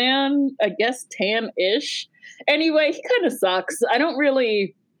white man, I guess tan-ish. Anyway, he kind of sucks. I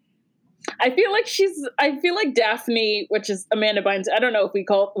feel like Daphne, which is Amanda Bynes. I don't know if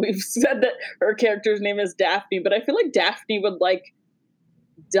we've said that her character's name is Daphne, but I feel like Daphne would like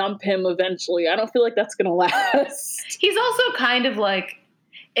dump him eventually. I don't feel like that's gonna last. He's also kind of like,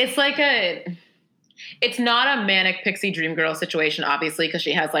 it's not a manic pixie dream girl situation, obviously, because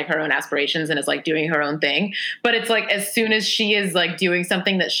she has like her own aspirations and is like doing her own thing. But it's like as soon as she is like doing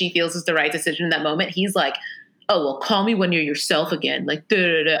something that she feels is the right decision in that moment, he's like, oh, well, call me when you're yourself again. Like,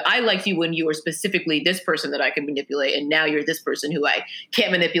 I liked you when you were specifically this person that I could manipulate. And now you're this person who I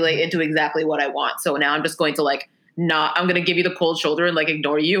can't manipulate into exactly what I want. So now I'm just going to like, I'm going to give you the cold shoulder and like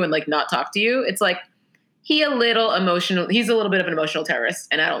ignore you and like not talk to you. It's like, he's a little bit of an emotional terrorist.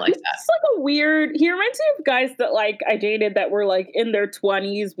 And I don't like that. It's like he reminds me of guys that like I dated that were like in their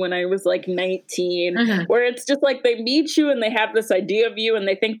 20s when I was like 19, where it's just like they meet you and they have this idea of you and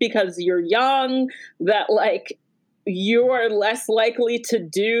they think because you're young that like you are less likely to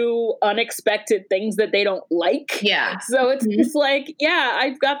do unexpected things that they don't like. Yeah. So it's just like, yeah,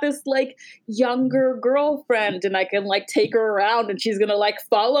 I've got this like younger girlfriend and I can like take her around and she's going to like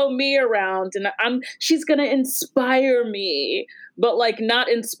follow me around and she's going to inspire me, but like not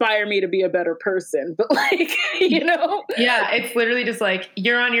inspire me to be a better person, but like, you know? Yeah. It's literally just like,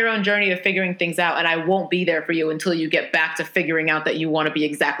 you're on your own journey of figuring things out and I won't be there for you until you get back to figuring out that you want to be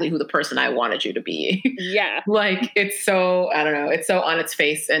exactly who the person I wanted you to be. Yeah. Like, it's so, I don't know, it's so on its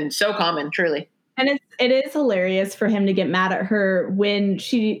face and so common, truly. And it is hilarious for him to get mad at her when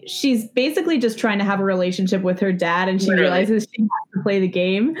she's basically just trying to have a relationship with her dad and she realizes she has to play the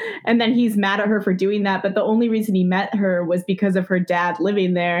game. And then he's mad at her for doing that. But the only reason he met her was because of her dad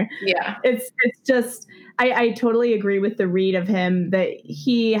living there. Yeah. It's just, I totally agree with the read of him that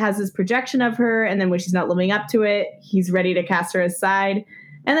he has this projection of her. And then when she's not living up to it, he's ready to cast her aside.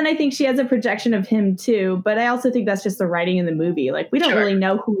 And then I think she has a projection of him too, but I also think that's just the writing in the movie. Like, we don't really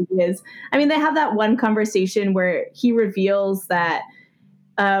know who he is. I mean, they have that one conversation where he reveals that,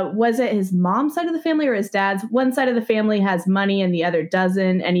 was it his mom's side of the family or his dad's? One side of the family has money and the other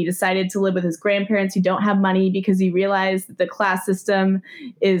doesn't. And he decided to live with his grandparents who don't have money because he realized that the class system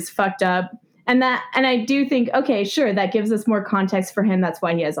is fucked up. And I do think, okay, sure, that gives us more context for him. That's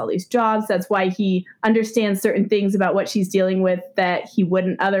why he has all these jobs. That's why he understands certain things about what she's dealing with that he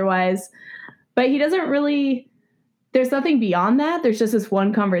wouldn't otherwise. But he doesn't really, there's nothing beyond that. There's just this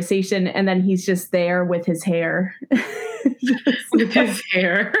one conversation, and then he's just there with his hair. With his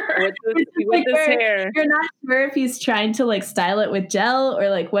hair. with his hair. You're not sure if he's trying to like style it with gel or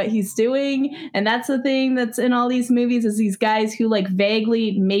like what he's doing. And that's the thing that's in all these movies is these guys who like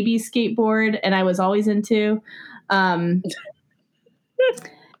vaguely maybe skateboard, and I was always into. Yeah,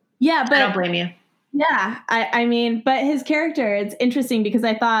 but I don't blame you. Yeah, I mean, but his character, it's interesting because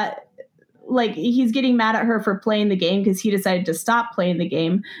I thought like he's getting mad at her for playing the game because he decided to stop playing the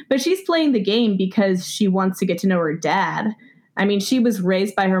game. But she's playing the game because she wants to get to know her dad. I mean, she was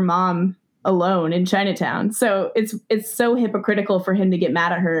raised by her mom alone in Chinatown. So it's so hypocritical for him to get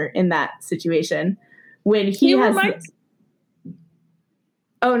mad at her in that situation when he has...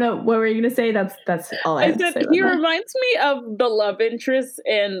 Oh no! What were you gonna say? That's all I have to say. He reminds me of the love interest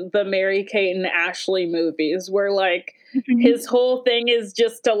in the Mary-Kate and Ashley movies, where like his whole thing is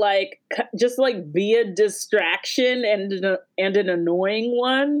just to be a distraction and an annoying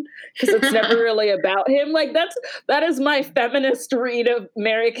one because it's never really about him. Like that is my feminist read of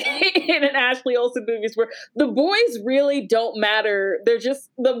Mary-Kate and Ashley Olsen movies, where the boys really don't matter. They're just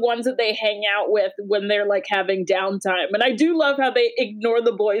the ones that they hang out with when they're like having downtime. And I do love how they ignore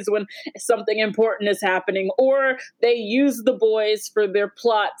the boys when something important is happening, or they use the boys for their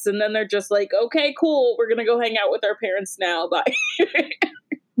plots, and then they're just like, okay, cool, we're gonna go hang out with our parents now, bye.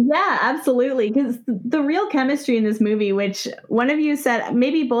 Yeah, absolutely. Because the real chemistry in this movie, which one of you said,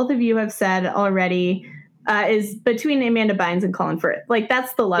 maybe both of you have said already, is between Amanda Bynes and Colin Firth. Like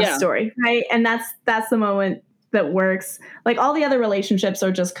that's the love story, right? And that's the moment that works. Like all the other relationships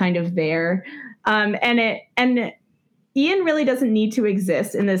are just kind of there, and Ian really doesn't need to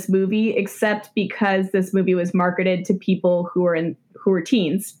exist in this movie, except because this movie was marketed to people who were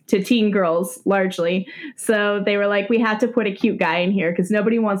teens, to teen girls largely. So they were like, we have to put a cute guy in here because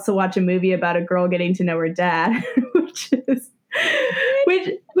nobody wants to watch a movie about a girl getting to know her dad, which is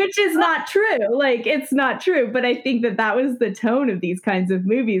not true. Like, it's not true. But I think that was the tone of these kinds of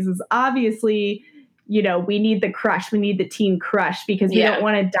movies is obviously, you know, we need the crush. We need the teen crush because we don't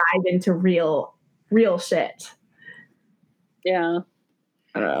want to dive into real shit. Yeah.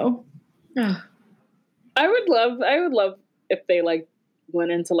 I don't know. I would love if they like went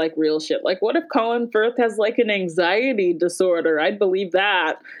into like real shit. Like what if Colin Firth has like an anxiety disorder? I'd believe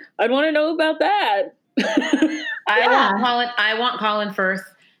that. I'd want to know about that. I want Colin Firth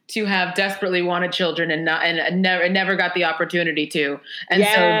to have desperately wanted children and never got the opportunity to. And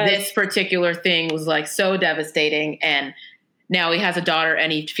so this particular thing was like so devastating, and now he has a daughter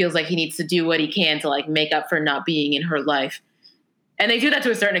and he feels like he needs to do what he can to like make up for not being in her life. And they do that to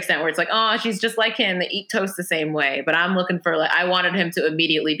a certain extent where it's like, oh, she's just like him. They eat toast the same way. But I'm looking for I wanted him to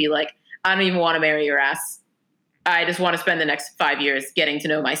immediately be like, I don't even want to marry your ass. I just want to spend the next 5 years getting to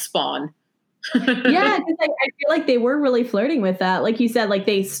know my spawn. Yeah, because I feel like they were really flirting with that. Like you said, like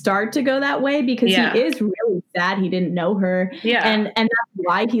they start to go that way because Yeah. he is really sad he didn't know her. Yeah. And that's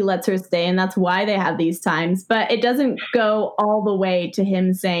why he lets her stay, and that's why they have these times. But it doesn't go all the way to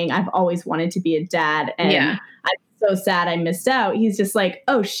him saying, I've always wanted to be a dad, and Yeah. I'm so sad I missed out. He's just like,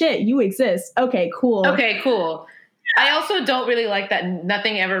 oh shit, you exist. Okay, cool. Okay, cool. I also don't really like that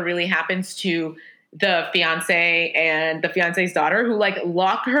nothing ever really happens to the fiance and the fiance's daughter, who like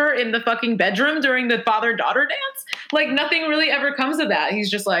lock her in the fucking bedroom during the father-daughter dance. Like nothing really ever comes of that. He's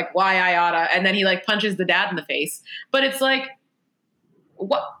just like, why I oughta, and then he like punches the dad in the face. But it's like,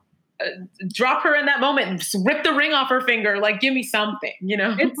 what? Drop her in that moment, just rip the ring off her finger, like give me something, you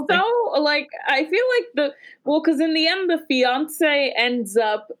know? It's so like I feel like because in the end the fiance ends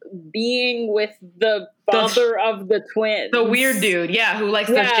up being with the father of the twins, the weird dude, yeah, who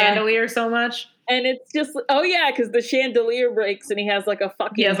likes the chandelier so much. And it's just, oh yeah, because the chandelier breaks and he has like a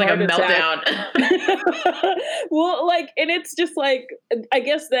fucking he has like a meltdown. Well, like, and it's just like, I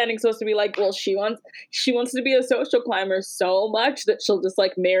guess the ending's supposed to be like, well, she wants to be a social climber so much that she'll just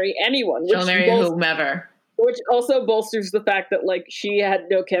like marry anyone. She'll marry whomever. Which also bolsters the fact that like she had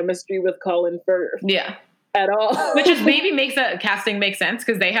no chemistry with Colin Firth. Yeah. At all. Which is maybe makes that casting make sense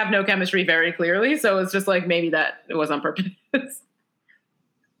because they have no chemistry very clearly. So it's just like maybe that it was on purpose.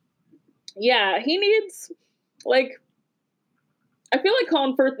 Yeah, he needs, like, I feel like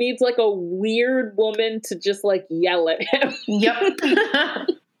Colin Firth needs, like, a weird woman to just, like, yell at him. Yep.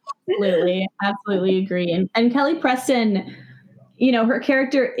 Absolutely agree. And Kelly Preston, you know, her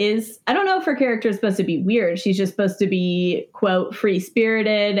character is, I don't know if her character is supposed to be weird. She's just supposed to be, quote,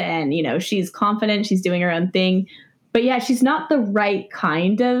 free-spirited and, you know, she's confident, she's doing her own thing. But yeah, she's not the right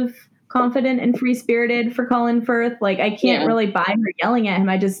kind of confident and free-spirited for Colin Firth. Like I can't really buy her yelling at him.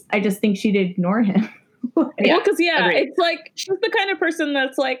 I just think she'd ignore him. Well, because it's like she's the kind of person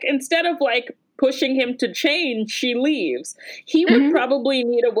that's like, instead of like pushing him to change, she leaves. He would probably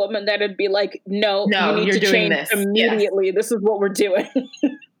need a woman that would be like, no, you need to change this immediately. Yes. This is what we're doing.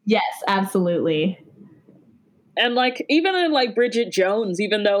 Yes, absolutely. And like even in like Bridget Jones,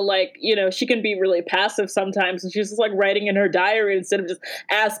 even though like, you know, she can be really passive sometimes and she's just like writing in her diary instead of just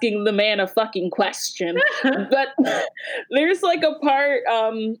asking the man a fucking question. But there's like a part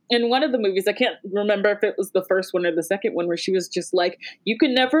in one of the movies, I can't remember if it was the first one or the second one, where she was just like, you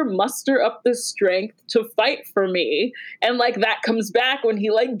can never muster up the strength to fight for me. And like that comes back when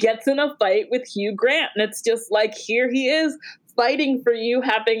he like gets in a fight with Hugh Grant. And it's just like, here he is fighting for you,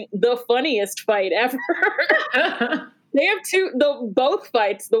 having the funniest fight ever. They have both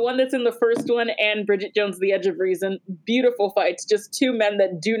fights, the one that's in the first one and Bridget Jones' The Edge of Reason, beautiful fights, just two men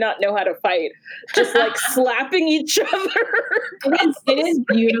that do not know how to fight, just like slapping each other. It is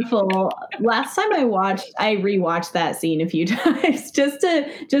beautiful. Last time I rewatched that scene a few times just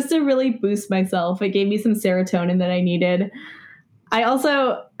to really boost myself. It gave me some serotonin that I needed. I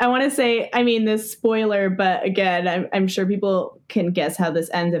want to say, I mean, this spoiler, but again, I'm sure people can guess how this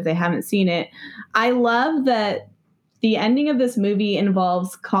ends if they haven't seen it. I love that the ending of this movie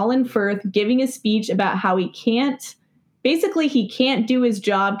involves Colin Firth giving a speech about how he can't do his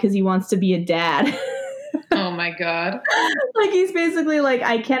job because he wants to be a dad. Oh my God. Like he's basically like,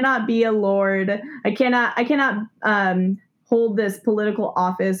 I cannot be a lord. I cannot hold this political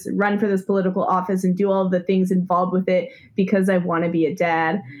office, run for this political office, and do all of the things involved with it because I want to be a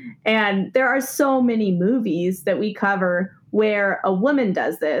dad. And there are so many movies that we cover where a woman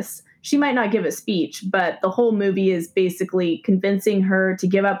does this. She might not give a speech, but the whole movie is basically convincing her to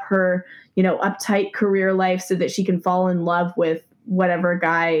give up her, you know, uptight career life so that she can fall in love with whatever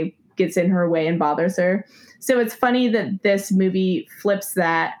guy gets in her way and bothers her. So it's funny that this movie flips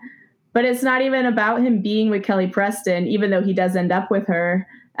that. But it's not even about him being with Kelly Preston, even though he does end up with her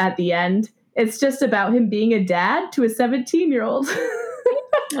at the end. It's just about him being a dad to a 17-year-old. Oh,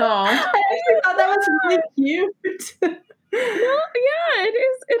 I actually thought that was really cute. No, yeah,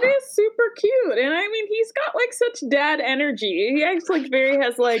 it is super cute. And I mean, he's got like such dad energy. He actually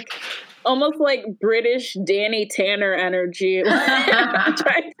has like almost like British Danny Tanner energy. I'm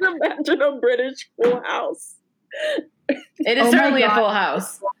trying to imagine a British Full House. It is certainly a Full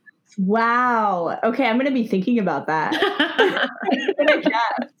House. Wow. Okay, I'm going to be thinking about that.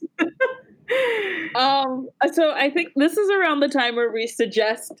 So I think this is around the time where we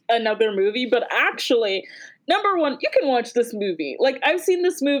suggest another movie, but actually, number one, you can watch this movie. Like, I've seen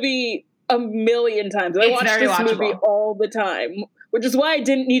this movie a million times. I watch this movie all the time, which is why I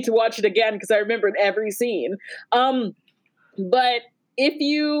didn't need to watch it again, because I remembered every scene. But if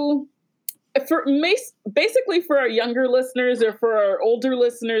you... basically for our younger listeners or for our older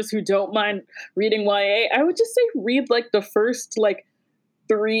listeners who don't mind reading YA, I would just say read like the first like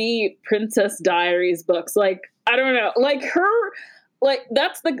 3 Princess Diaries books. Like, I don't know, like her, like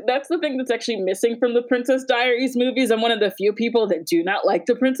that's the thing that's actually missing from the Princess Diaries movies. I'm one of the few people that do not like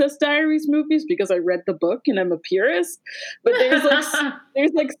the Princess Diaries movies because I read the book and I'm a purist. But there's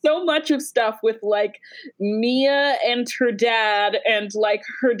like so much of stuff with like Mia and her dad, and like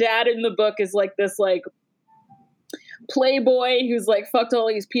her dad in the book is like this like playboy who's like fucked all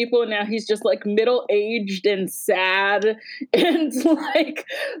these people, and now he's just like middle-aged and sad and like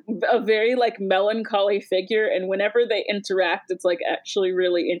a very like melancholy figure, and whenever they interact it's like actually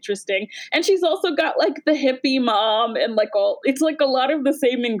really interesting. And she's also got like the hippie mom, and like it's like a lot of the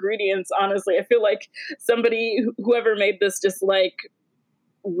same ingredients. Honestly, I feel like whoever made this just like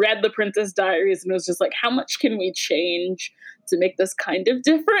read the Princess Diaries and was just like, how much can we change to make this kind of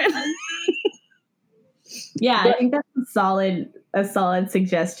different? Yeah, I think that's a solid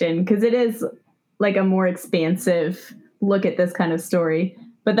suggestion, because it is like a more expansive look at this kind of story.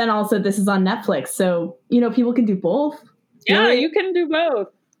 But then also this is on Netflix, so people can do both. Yeah, Really? you can do both.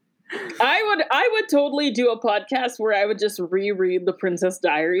 I would totally do a podcast where I would just reread the Princess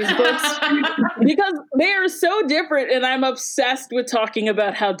Diaries books because they are so different, and I'm obsessed with talking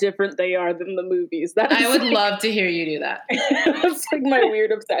about how different they are than the movies. I would love to hear you do that. That's like my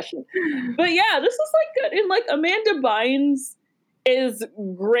weird obsession. But yeah, this is like good. And like Amanda Bynes is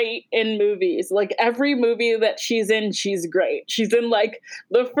great in movies. Like every movie that she's in, she's great. She's in like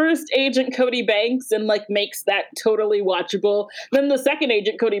the first Agent Cody Banks and like makes that totally watchable. Then the second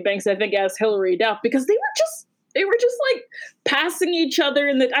Agent Cody Banks, I think, as Hilary Duff, because they were just like passing each other,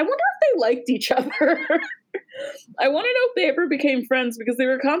 and I wonder if they liked each other. I want to know if they ever became friends, because they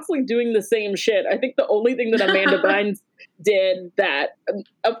were constantly doing the same shit. I think the only thing that Amanda Bynes did that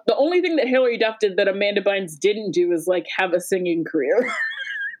the only thing that Hilary Duff did that Amanda Bynes didn't do is like have a singing career.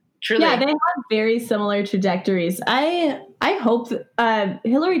 Truly. Yeah, they have very similar trajectories. I hope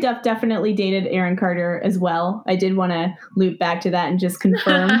Hilary Duff definitely dated Aaron Carter as well. I did want to loop back to that and just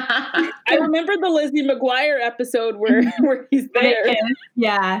confirm. I remember the Lizzie McGuire episode where he's there.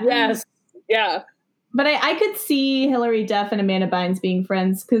 Yeah. Yes. Yeah. But I could see Hilary Duff and Amanda Bynes being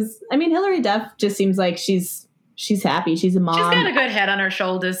friends, because I mean Hilary Duff just seems like she's happy. She's a mom. She's got a good head on her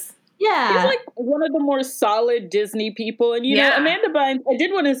shoulders. Yeah. She's like one of the more solid Disney people. And, know, Amanda Bynes, I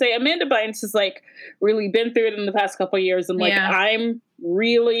did want to say Amanda Bynes has like really been through it in the past couple of years. And like, I'm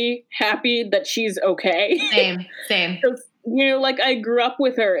really happy that she's okay. Same. Like I grew up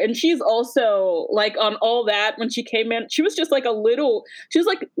with her, and she's also like on All That when she came in, she was just like she was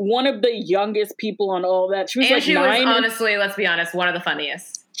like one of the youngest people on All That. She was like 9. Was honestly, let's be honest, one of the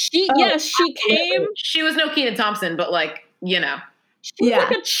funniest. She came. She was no Kenan Thompson, but like, She was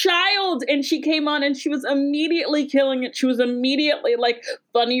like a child, and she came on and she was immediately killing it. She was immediately like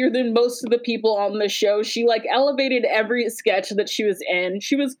funnier than most of the people on the show. She like elevated every sketch that she was in.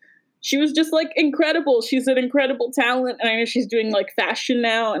 She was just like incredible. She's an incredible talent, and I know she's doing like fashion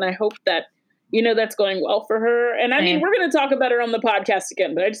now, and I hope that that's going well for her. And I mean, we're going to talk about her on the podcast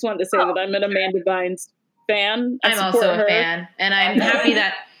again, but I just wanted to say that I'm an Amanda Bynes fan. I'm also a fan, and I'm happy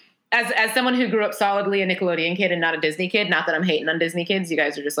that as someone who grew up solidly a Nickelodeon kid and not a Disney kid, not that I'm hating on Disney kids, you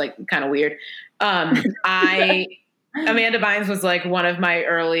guys are just like kind of weird. Amanda Bynes was like one of my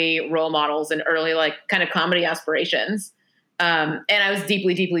early role models and early like kind of comedy aspirations. And I was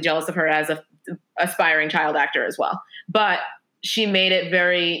deeply, deeply jealous of her as a aspiring child actor as well. But she made it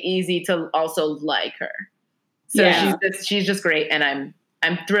very easy to also like her. So she's just great, and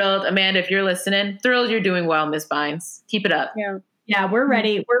I'm thrilled. Amanda, if you're listening, thrilled you're doing well, Miss Bynes. Keep it up. Yeah, we're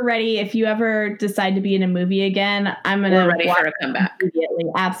ready. We're ready. If you ever decide to be in a movie again, we're ready for a comeback. Immediately.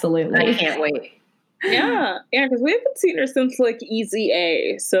 Absolutely. I can't wait. Yeah, because we haven't seen her since like Easy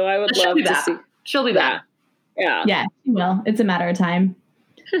A. So I would love to see. She'll be back. Yeah, she will. It's a matter of time.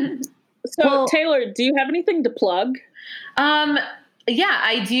 So Taylor, do you have anything to plug? Yeah,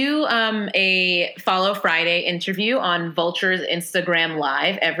 I do a Follow Friday interview on Vulture's Instagram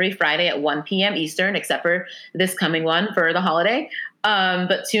Live every Friday at 1 p.m. Eastern, except for this coming one for the holiday.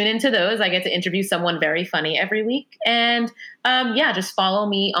 But tune into those. I get to interview someone very funny every week. And just follow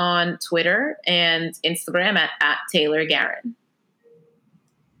me on Twitter and Instagram at Taylor Garin.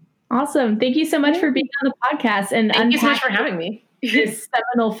 Awesome. Thank you so much for being on the podcast. And thank you so much for having me. This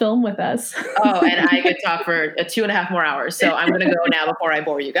seminal film with us. Oh, and I could talk for 2.5 more hours. So I'm going to go now before I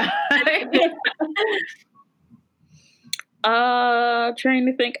bore you guys. Trying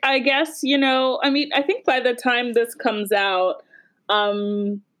to think. I guess, I think by the time this comes out, by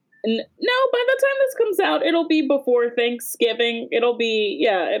the time this comes out, it'll be before Thanksgiving. It'll be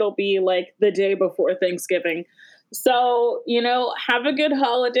like the day before Thanksgiving. So, have a good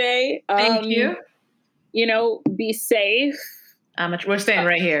holiday. Thank you. Be safe. We're staying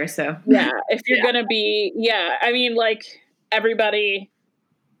right here, so. Yeah, if you're going to be, I mean, like, everybody,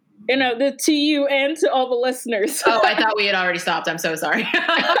 to you and to all the listeners. Oh, I thought we had already stopped. I'm so sorry.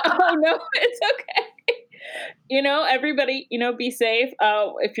 Oh, no, it's okay. Everybody, be safe.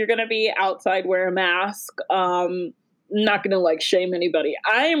 If you're going to be outside, wear a mask. Not going to, like, shame anybody.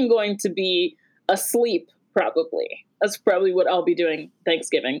 I am going to be asleep, probably. That's probably what I'll be doing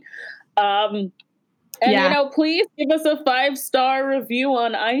Thanksgiving. And, please give us a 5-star review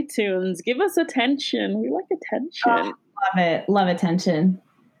on iTunes. Give us attention. We like attention. Oh, love it. Love attention.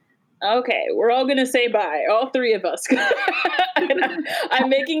 Okay, we're all going to say bye. All 3 of us. I'm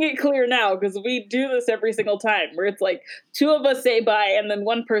making it clear now because we do this every single time where it's like 2 of us say bye and then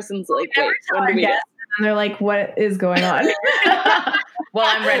one person's like, wait, when do we get? And they're like, what is going on? Well,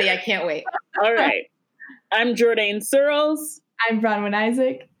 I'm ready. I can't wait. All right. I'm Jordan Searles. I'm Bronwyn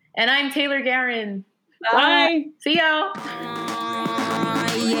Isaac. And I'm Taylor Guerin. Bye. See y'all.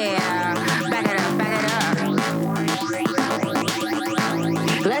 Yeah.